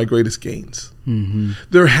led to my greatest gains. Mm-hmm.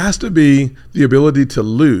 There has to be the ability to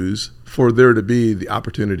lose for there to be the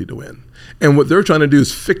opportunity to win. And what they're trying to do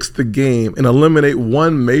is fix the game and eliminate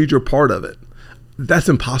one major part of it. That's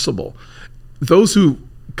impossible. Those who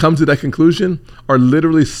come to that conclusion are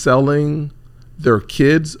literally selling their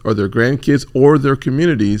kids or their grandkids or their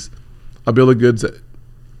communities a bill of goods that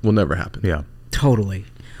will never happen. Yeah, totally.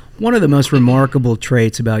 One of the most remarkable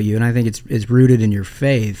traits about you, and I think it's rooted in your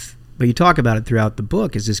faith, but you talk about it throughout the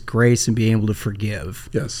book, is this grace and being able to forgive.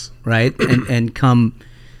 Yes. Right? And come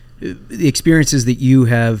the experiences that you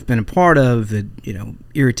have been a part of that,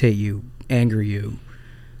 irritate you, anger you,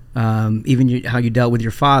 even how you dealt with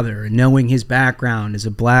your father, and knowing his background as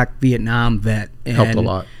a black Vietnam vet. Helped a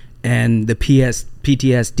lot. And the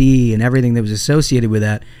PTSD and everything that was associated with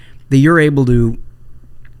that you're able to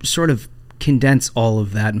sort of condense all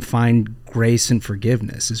of that and find grace and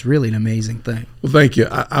forgiveness is really an amazing thing. Well, thank you.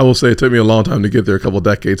 I will say it took me a long time to get there, a couple of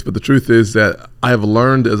decades, but the truth is that I have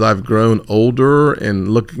learned as I've grown older and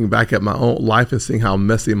looking back at my own life and seeing how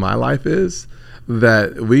messy my life is,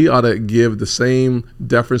 that we ought to give the same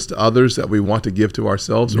deference to others that we want to give to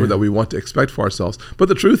ourselves or that we want to expect for ourselves. But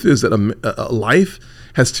the truth is that a life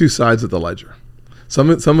has two sides of the ledger. Some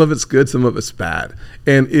of it's good, some of it's bad.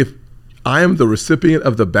 And if I am the recipient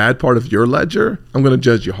of the bad part of your ledger, I'm going to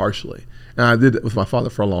judge you harshly. And I did it with my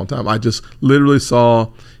father for a long time. I just literally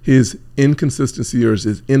saw his inconsistency or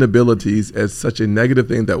his inabilities as such a negative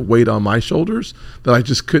thing that weighed on my shoulders that I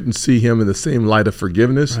just couldn't see him in the same light of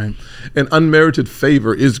forgiveness. Right. And unmerited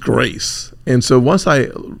favor is grace. And so once I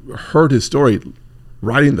heard his story,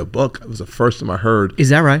 writing the book, it was the first time I heard. Is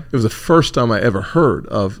that right? It was the first time I ever heard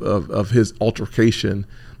of his altercation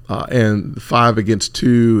and 5 against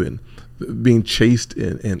 2 and being chased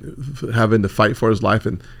and having to fight for his life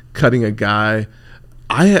and cutting a guy.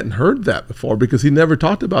 I hadn't heard that before because he never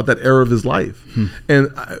talked about that era of his life.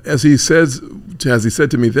 And as he said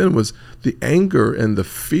to me then, was the anger and the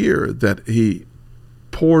fear that he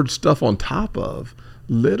poured stuff on top of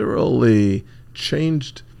literally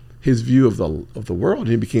changed his view of the world.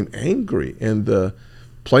 He became angry, and the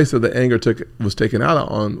place that the anger was taken out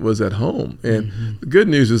on was at home. And the good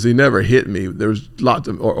news is he never hit me. There was lots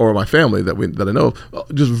of, or my family that I know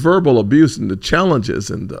of, just verbal abuse and the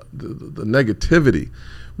challenges and the negativity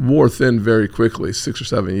wore thin very quickly, 6 or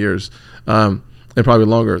 7 years, and probably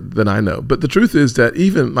longer than I know. But the truth is that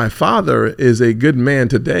even my father is a good man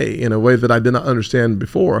today in a way that I did not understand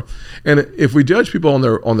before. And if we judge people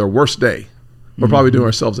on their worst day, we're probably doing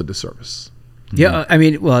ourselves a disservice. Yeah, I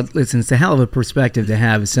mean, well, listen, it's a hell of a perspective to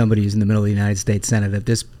have as somebody who's in the middle of the United States Senate at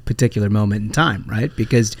this particular moment in time, right?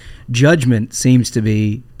 Because judgment seems to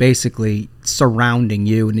be basically surrounding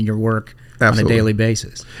you and your work on a daily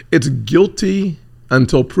basis. It's guilty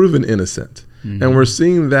until proven innocent. And we're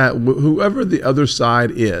seeing that whoever the other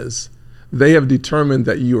side is, they have determined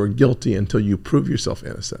that you are guilty until you prove yourself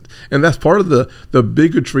innocent. And that's part of the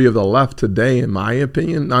bigotry of the left today, in my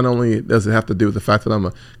opinion. Not only does it have to do with the fact that I'm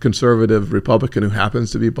a conservative Republican who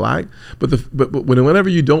happens to be black, but whenever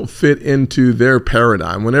you don't fit into their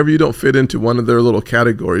paradigm, whenever you don't fit into one of their little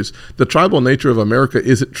categories, the tribal nature of America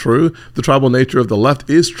isn't true. The tribal nature of the left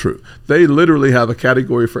is true. They literally have a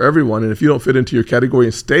category for everyone, and if you don't fit into your category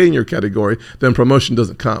and stay in your category, then promotion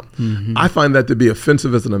doesn't come. I find that to be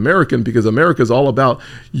offensive as an American, because America is all about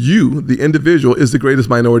you, the individual, is the greatest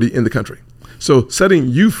minority in the country. So setting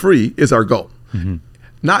you free is our goal.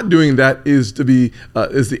 Not doing that is the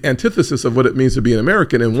antithesis of what it means to be an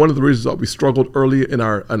American. And one of the reasons that we struggled early in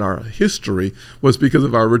our history was because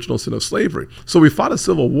of our original sin of slavery. So we fought a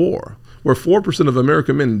civil war where 4% of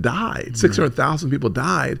American men died, 600,000 people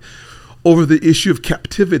died over the issue of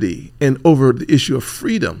captivity and over the issue of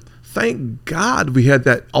freedom. Thank God we had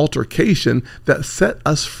that altercation that set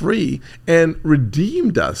us free and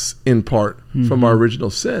redeemed us in part from our original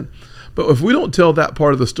sin. But if we don't tell that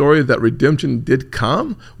part of the story, that redemption did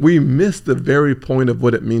come, we miss the very point of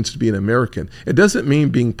what it means to be an American. It doesn't mean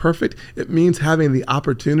being perfect. It means having the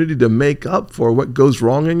opportunity to make up for what goes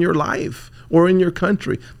wrong in your life or in your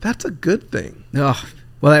country. That's a good thing. Oh,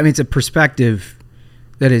 well, I mean, it's a perspective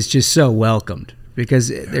that is just so welcomed, because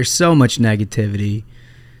there's so much negativity.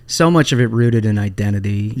 So much of it rooted in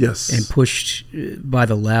identity, and pushed by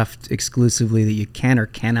the left exclusively, that you can or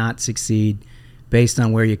cannot succeed based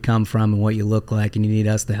on where you come from and what you look like, and you need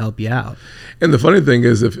us to help you out. And the funny thing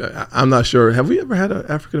is, I'm not sure, have we ever had an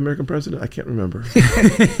African-American president? I can't remember.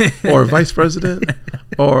 Or a vice president,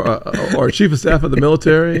 or chief of staff of the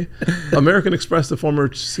military. American Express, the former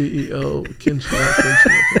CEO,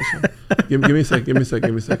 Give me a second.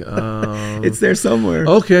 It's there somewhere.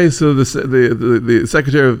 Okay, so the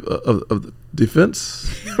Secretary of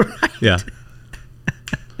Defense. Right. Yeah.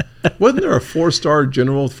 Wasn't there a first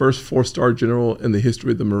 4-star general in the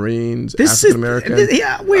history of the Marines, African American?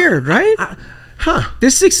 Yeah, weird, right?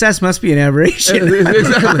 This success must be an aberration.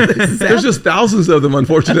 Exactly. There's just thousands of them,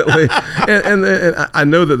 unfortunately. And I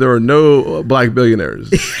know that there are no black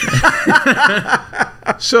billionaires.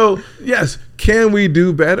 So, yes, can we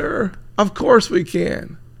do better? Of course we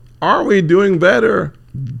can. Are we doing better?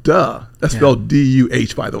 Duh. That's spelled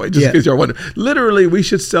D-U-H, by the way, just in case you're wondering. Literally, we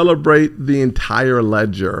should celebrate the entire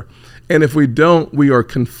ledger. And if we don't, we are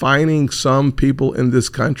confining some people in this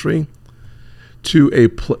country to a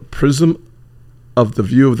prism of the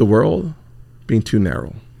view of the world being too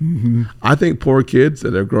narrow. I think poor kids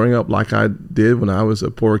that are growing up like I did when I was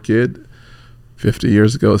a poor kid 50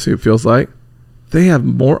 years ago, see what it feels like, they have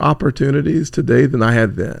more opportunities today than I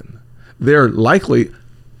had then. They're likely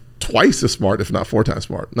twice as smart, if not 4 times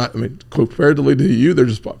smart. Comparatively to you, they're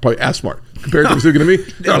just probably as smart. Compared to to me,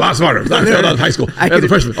 they're a lot smarter. They're not in high school. As a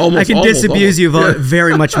freshman, I can disabuse you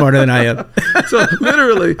very much smarter than I am. So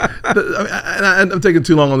literally, and I'm taking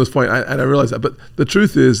too long on this point, and I realize that. But the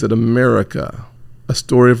truth is that America, a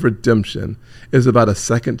story of redemption, is about a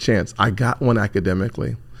second chance. I got one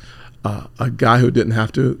academically. A guy who didn't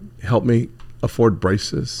have to help me afford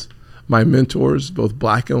braces. My mentors, both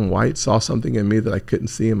black and white, saw something in me that I couldn't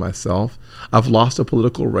see in myself. I've lost a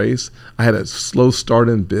political race. I had a slow start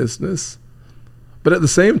in business. But at the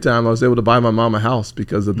same time, I was able to buy my mom a house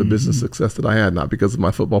because of the business success that I had, not because of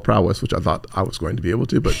my football prowess, which I thought I was going to be able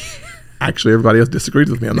to. But actually, everybody else disagreed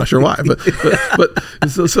with me. I'm not sure why. But the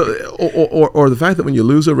fact that when you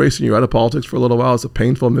lose a race and you're out of politics for a little while, it's a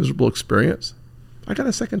painful, miserable experience. I got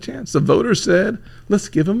a second chance. The voters said, let's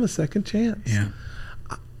give him a second chance. Yeah.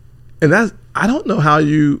 And I don't know how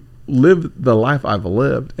you live the life I've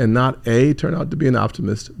lived and not A, turn out to be an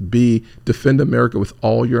optimist, B, defend America with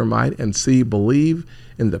all your might, and C, believe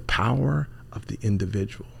in the power of the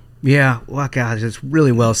individual. Yeah, well, gosh, it's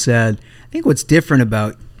really well said. I think what's different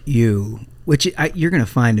about you, which you're going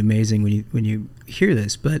to find amazing when you hear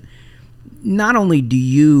this, but not only do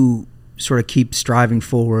you sort of keep striving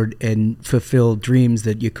forward and fulfill dreams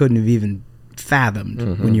that you couldn't have even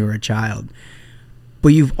fathomed when you were a child, but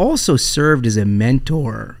you've also served as a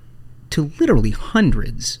mentor to literally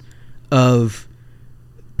hundreds of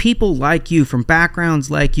people like you, from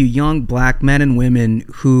backgrounds like you, young black men and women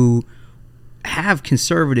who have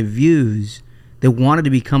conservative views that wanted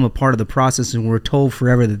to become a part of the process and were told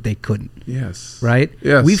forever that they couldn't. Yes. Right?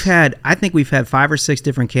 Yes. I think we've had 5 or 6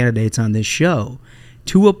 different candidates on this show.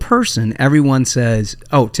 To a person, everyone says,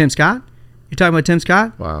 "Oh, Tim Scott? You're talking about Tim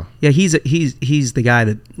Scott? Wow. Yeah, he's the guy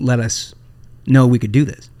that let us know we could do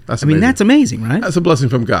this." That's I mean, amazing. that's amazing, right? That's a blessing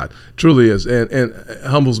from God. Truly is. And it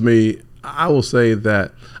humbles me. I will say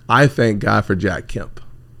that I thank God for Jack Kemp,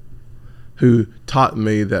 who taught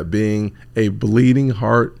me that being a bleeding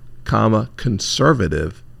heart,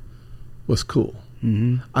 conservative was cool.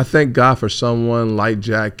 I thank God for someone like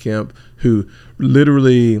Jack Kemp who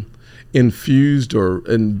literally infused or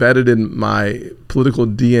embedded in my political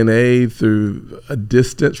DNA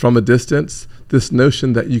from a distance, this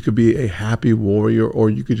notion that you could be a happy warrior, or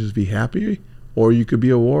you could just be happy, or you could be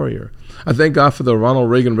a warrior. I thank God for the Ronald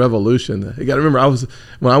Reagan Revolution. You got to remember,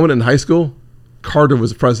 when I went in high school, Carter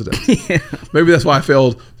was the president. Maybe that's why I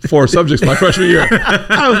failed 4 subjects my freshman year.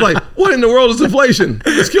 I was like, what in the world is inflation?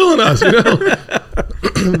 It's killing us,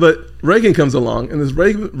 But Reagan comes along, and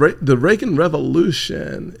the Reagan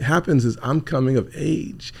Revolution happens as I'm coming of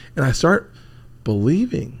age, and I start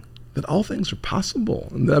believing that all things are possible,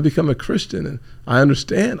 and then I become a Christian, and I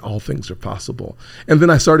understand all things are possible. And then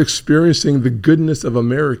I start experiencing the goodness of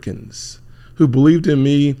Americans who believed in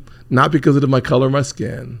me, not because of my color of my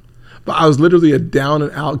skin, but I was literally a down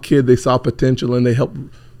and out kid. They saw potential, and they helped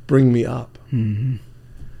bring me up.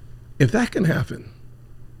 If that can happen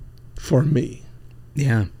for me,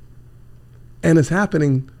 yeah, and it's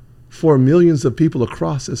happening for millions of people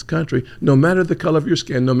across this country, no matter the color of your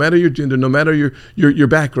skin, no matter your gender, no matter your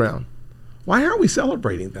background, why aren't we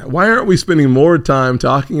celebrating that? Why aren't we spending more time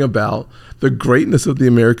talking about the greatness of the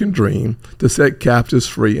American dream to set captives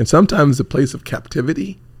free? And sometimes the place of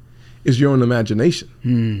captivity is your own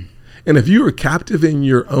imagination. And if you are captive in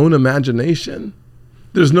your own imagination,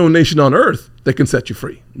 there's no nation on earth that can set you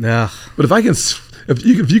free. Ugh. But if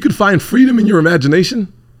you could find freedom in your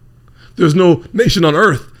imagination, there's no nation on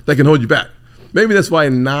earth that can hold you back. Maybe that's why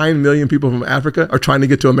 9 million people from Africa are trying to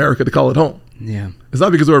get to America to call it home. Yeah. It's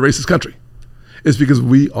not because we're a racist country. It's because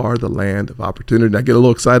we are the land of opportunity. And I get a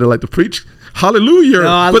little excited, I like to preach. Hallelujah. Oh,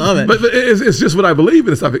 I love it. But it's just what I believe,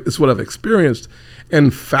 and it's what I've experienced.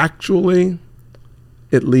 And factually,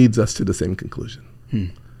 it leads us to the same conclusion.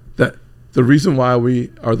 That the reason why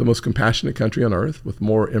we are the most compassionate country on earth, with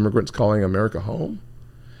more immigrants calling America home,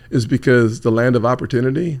 is because the land of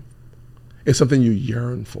opportunity is something you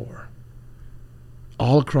yearn for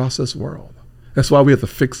all across this world. That's why we have to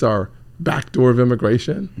fix our back door of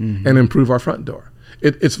immigration and improve our front door.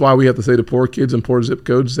 It's why we have to say to poor kids and poor zip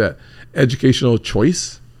codes that educational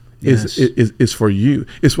choice is for you.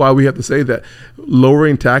 It's why we have to say that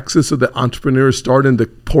lowering taxes so that entrepreneurs start in the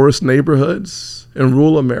poorest neighborhoods in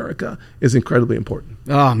rural America is incredibly important.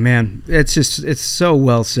 Oh man, it's so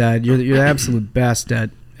well said. You're the absolute best at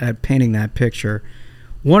painting that picture.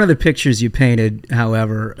 One of the pictures you painted,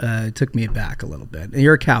 however, took me aback a little bit.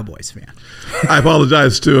 You're a Cowboys fan. I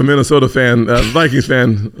apologize to a Minnesota fan, Vikings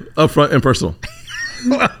fan, up front and personal.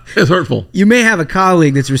 It's hurtful. You may have a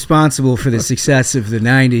colleague that's responsible for the success of the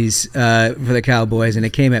 90s for the Cowboys, and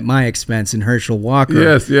it came at my expense in Herschel Walker.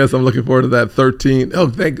 Yes, I'm looking forward to that 13. Oh,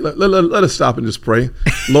 let us stop and just pray.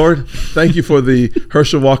 Lord, thank you for the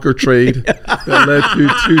Herschel Walker trade that led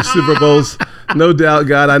to 2 Super Bowls. No doubt,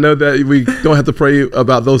 God, I know that we don't have to pray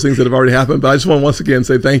about those things that have already happened, but I just want to once again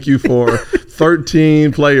say thank you for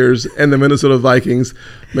 13 players and the Minnesota Vikings.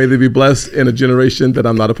 May they be blessed in a generation that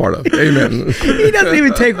I'm not a part of. Amen. He doesn't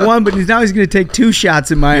even take one, but now he's going to take 2 shots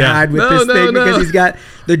in my head with this thing because he's got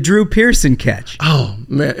the Drew Pearson catch. Oh,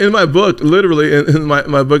 man. In my book, literally, in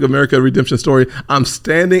my book, America Redemption Story, I'm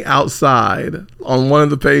standing outside on one of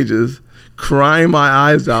the pages crying my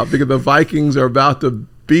eyes out because the Vikings are about to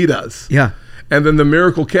beat us. Yeah. And then the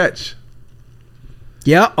miracle catch.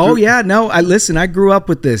 Yeah. Oh, yeah. No, I grew up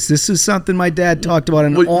with this. This is something my dad talked about.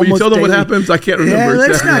 Will you tell them what happens? I can't remember. Yeah,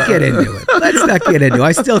 let's not get into it.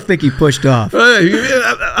 I still think he pushed off.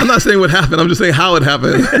 I'm not saying what happened. I'm just saying how it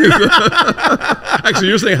happened. Actually,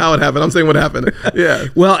 you're saying how it happened. I'm saying what happened. Yeah.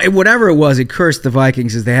 Well, whatever it was, it cursed the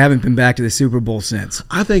Vikings as they haven't been back to the Super Bowl since.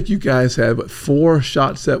 I think you guys have 4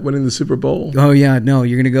 shots at winning the Super Bowl. Oh, yeah. No,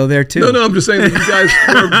 you're going to go there, too. No, I'm just saying that you guys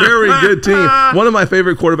are a very good team. One of my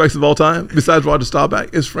favorite quarterbacks of all time, besides Roger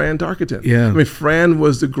Staubach, is Fran Tarkenton. Yeah. I mean, Fran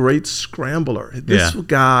was the great scrambler. This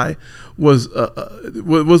guy wasn't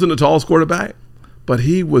the tallest quarterback, but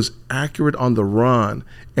he was accurate on the run,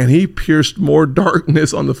 and he pierced more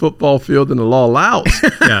darkness on the football field than the law allows.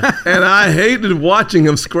 Yeah. And I hated watching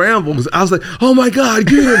him scramble because I was like, oh my God,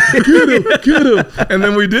 get him. And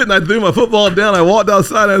then we didn't. I threw my football down. I walked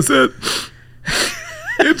outside and I said,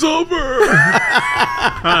 it's over.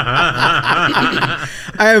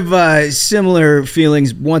 I have similar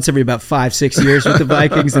feelings once every about 5-6 years with the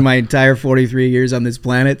Vikings in my entire 43 years on this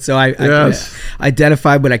planet. So I can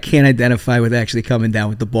identify, but I can't identify with actually coming down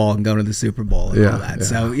with the ball and going to the Super Bowl and all that. Yeah.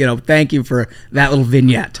 So, thank you for that little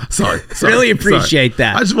vignette. Sorry. Really appreciate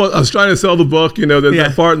that. I was trying to sell the book. There's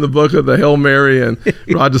that part in the book of the Hail Mary and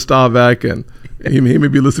Roger Staubach, and he may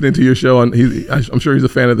be listening to your show, and I'm sure he's a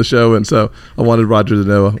fan of the show, and so I wanted Roger to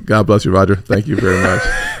know. God bless you, Roger. Thank you very much.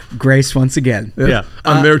 Grace once again. Yes. Yeah.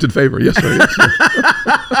 Unmerited favor. Yes, sir. Yes, sir.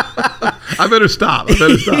 I better stop.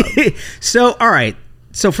 So, all right.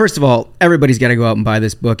 So, first of all, everybody's got to go out and buy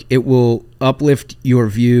this book. It will uplift your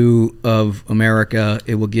view of America.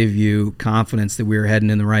 It will give you confidence that we're heading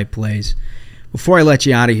in the right place. Before I let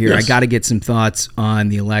you out of here, I got to get some thoughts on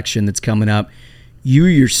the election that's coming up. You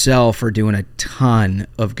yourself are doing a ton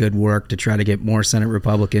of good work to try to get more Senate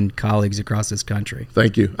Republican colleagues across this country.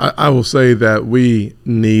 Thank you. I will say that we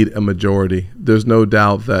need a majority. There's no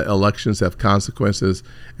doubt that elections have consequences,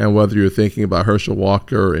 and whether you're thinking about Herschel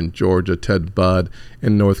Walker in Georgia, Ted Budd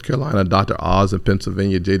in North Carolina, Dr. Oz in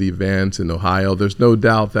Pennsylvania, J.D. Vance in Ohio, there's no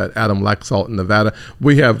doubt that Adam Laxalt in Nevada,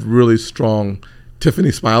 we have really strong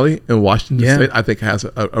Tiffany Smiley in Washington State, I think has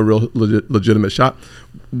a real legitimate shot.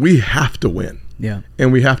 We have to win. Yeah.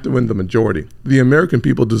 And we have to win the majority. The American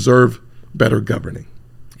people deserve better governing.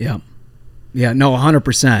 Yeah. Yeah, no,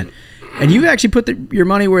 100%. And you actually put your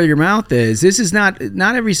money where your mouth is. This is not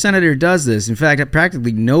every senator does this. In fact,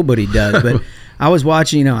 practically nobody does. But I was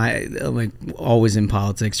watching, I'm like always in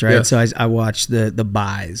politics, right? Yes. So I watch the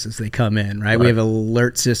buys as they come in, right? We have an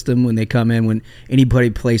alert system when they come in, when anybody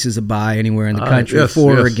places a buy anywhere in the country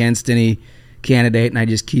for or against any candidate. And I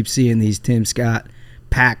just keep seeing these Tim Scott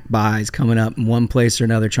PAC buys coming up in one place or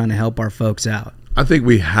another trying to help our folks out. I think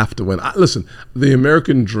we have to win. Listen, the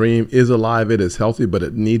American dream is alive. It is healthy, but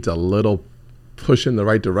it needs a little push in the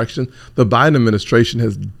right direction. The Biden administration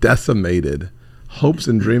has decimated hopes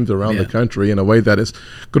and dreams around the country in a way that is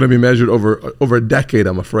going to be measured over a decade,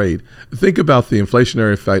 I'm afraid. Think about the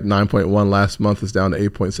inflationary effect. 9.1 last month is down to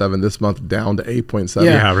 8.7. This month down to 8.7.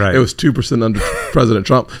 Yeah, right. It was 2% under President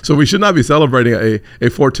Trump. So we should not be celebrating a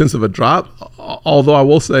 0.4 of a drop, although I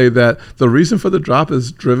will say that the reason for the drop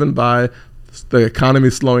is driven by the economy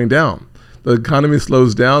slowing down. The economy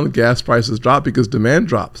slows down, gas prices drop because demand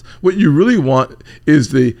drops. What you really want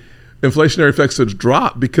is the inflationary effects to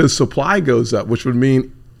drop because supply goes up, which would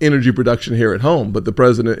mean energy production here at home. But the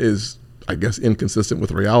president is, I guess, inconsistent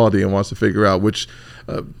with reality and wants to figure out which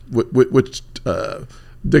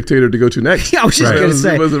dictator to go to next. Yeah, I was just going to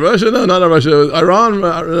say. Was it Russia? No, not Russia. Iran?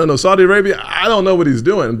 No, Saudi Arabia? I don't know what he's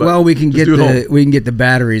doing. But we can get the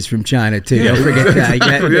batteries from China too. Yeah. Don't forget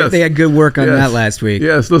that. Yes. They had good work on that last week.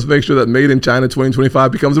 Yes, let's make sure that Made in China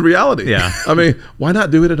 2025 becomes a reality. Yeah. I mean, why not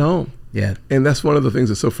do it at home? Yeah. And that's one of the things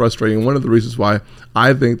that's so frustrating. One of the reasons why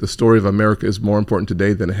I think the story of America is more important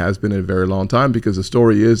today than it has been in a very long time, because the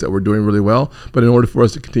story is that we're doing really well. But in order for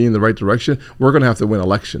us to continue in the right direction, we're going to have to win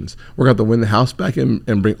elections. We're going to have to win the House back and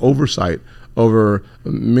bring oversight over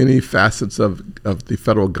many facets of the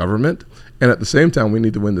federal government. And at the same time, we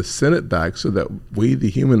need to win the Senate back so that we, the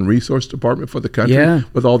human resource department for the country,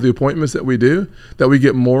 with all the appointments that we do, that we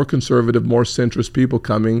get more conservative, more centrist people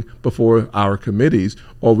coming before our committees,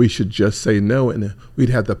 or we should just say no. And we'd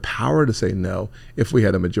have the power to say no if we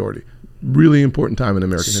had a majority. Really important time in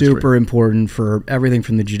American history. Super important for everything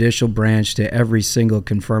from the judicial branch to every single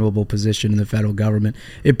confirmable position in the federal government.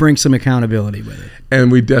 It brings some accountability with it.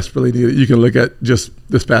 And we desperately need it. You can look at just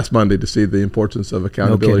this past Monday to see the importance of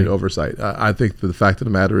accountability and oversight. I think that the fact of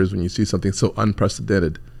the matter is when you see something so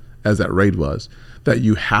unprecedented as that raid was, that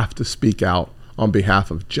you have to speak out on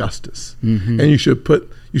behalf of justice. Mm-hmm. And you should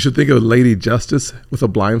think of Lady Justice with a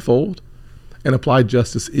blindfold and apply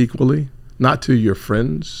justice equally, not to your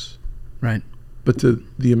friends, right, but to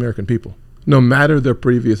the American people, no matter their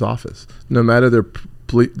previous office, no matter their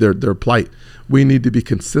plight. We need to be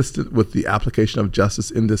consistent with the application of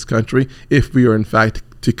justice in this country if we are in fact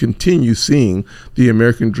to continue seeing the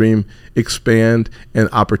American dream expand and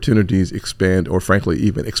opportunities expand, or frankly,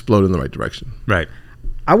 even explode in the right direction. Right.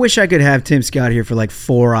 I wish I could have Tim Scott here for like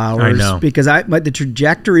 4 hours. I know. Because the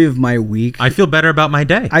trajectory of my week. I feel better about my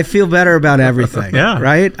day. I feel better about everything. Yeah.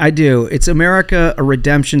 Right? I do. It's America, a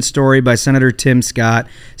Redemption Story by Senator Tim Scott.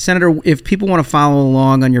 Senator, if people want to follow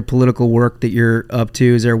along on your political work that you're up to,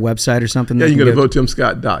 is there a website or something? Yeah, you can go to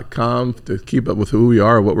votetimscott.com to keep up with who we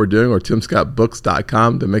are, what we're doing, or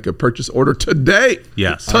timscottbooks.com to make a purchase order today.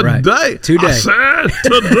 Yes. Today. Right. Today. I said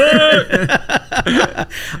today.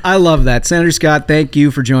 I love that. Senator Scott, thank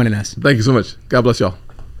you for joining us. Thank you so much. God bless y'all.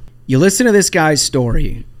 You listen to this guy's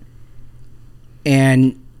story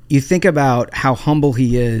and you think about how humble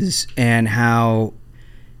he is and how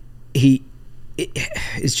he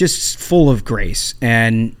is just full of grace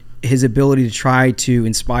and his ability to try to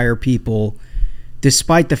inspire people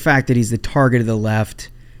despite the fact that he's the target of the left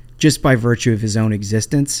just by virtue of his own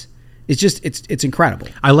existence. It's incredible.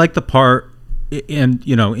 I like the part,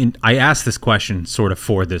 and I asked this question sort of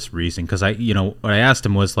for this reason, because what I asked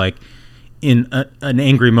him was like, in an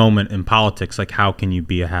angry moment in politics, like, how can you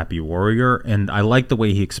be a happy warrior? And I like the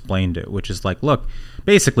way he explained it, which is like, look,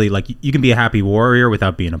 basically, like, you can be a happy warrior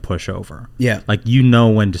without being a pushover. Yeah. Like, you know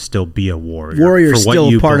when to still be a warrior. Warrior's for what still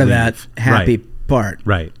you part believe. of that happy part.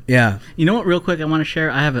 Right. Yeah. You know what, real quick, I want to share?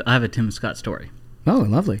 I have a Tim Scott story. Oh,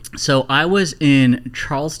 lovely. So I was in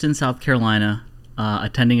Charleston, South Carolina,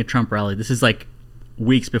 attending a Trump rally. This is like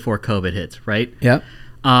weeks before COVID hits, right? Yeah.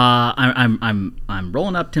 I'm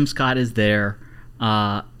rolling up. Tim Scott is there,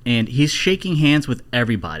 and he's shaking hands with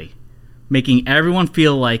everybody, making everyone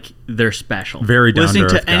feel like they're special. Very down listening to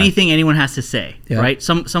to earth guy. anything anyone has to say, Yeah. right?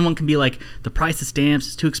 Someone can be like, the price of stamps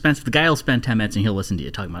is too expensive. The guy will spend 10 minutes and he'll listen to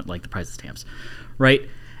you talking about like the price of stamps, right?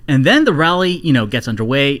 And then the rally, gets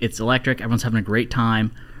underway. It's electric. Everyone's having a great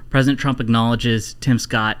time. President Trump acknowledges Tim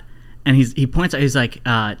Scott, and he points out, he's like,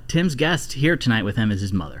 Tim's guest here tonight with him is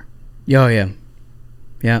his mother. Oh, yeah.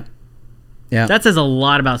 Yeah. Yeah. That says a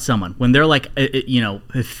lot about someone when they're like,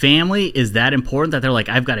 his family is that important that they're like,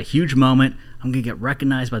 I've got a huge moment. I'm going to get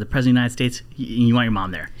recognized by the President of the United States. You want your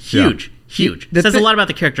mom there. Huge. Huge. It says a lot about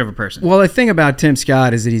the character of a person. Well, the thing about Tim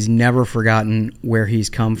Scott is that he's never forgotten where he's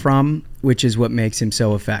come from, which is what makes him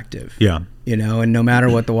so effective. Yeah. And no matter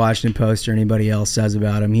what the Washington Post or anybody else says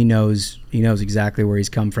about him, he knows exactly where he's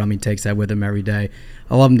come from. He takes that with him every day.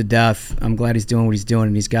 I love him to death. I'm glad he's doing what he's doing,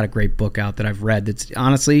 and he's got a great book out that I've read. That's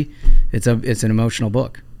honestly, it's an emotional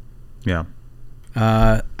book. Yeah.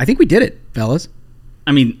 I think we did it, fellas.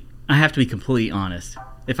 I mean, I have to be completely honest,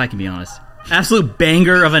 if I can be honest. Absolute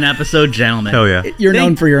banger of an episode, gentlemen. Hell yeah. You're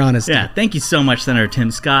known for your honesty. Yeah, thank you so much, Senator Tim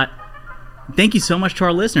Scott. Thank you so much to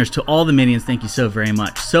our listeners, to all the Minions. Thank you so very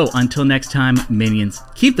much. So until next time, Minions,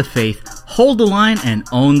 keep the faith, hold the line, and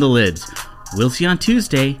own the libs. We'll see you on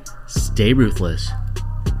Tuesday. Stay ruthless.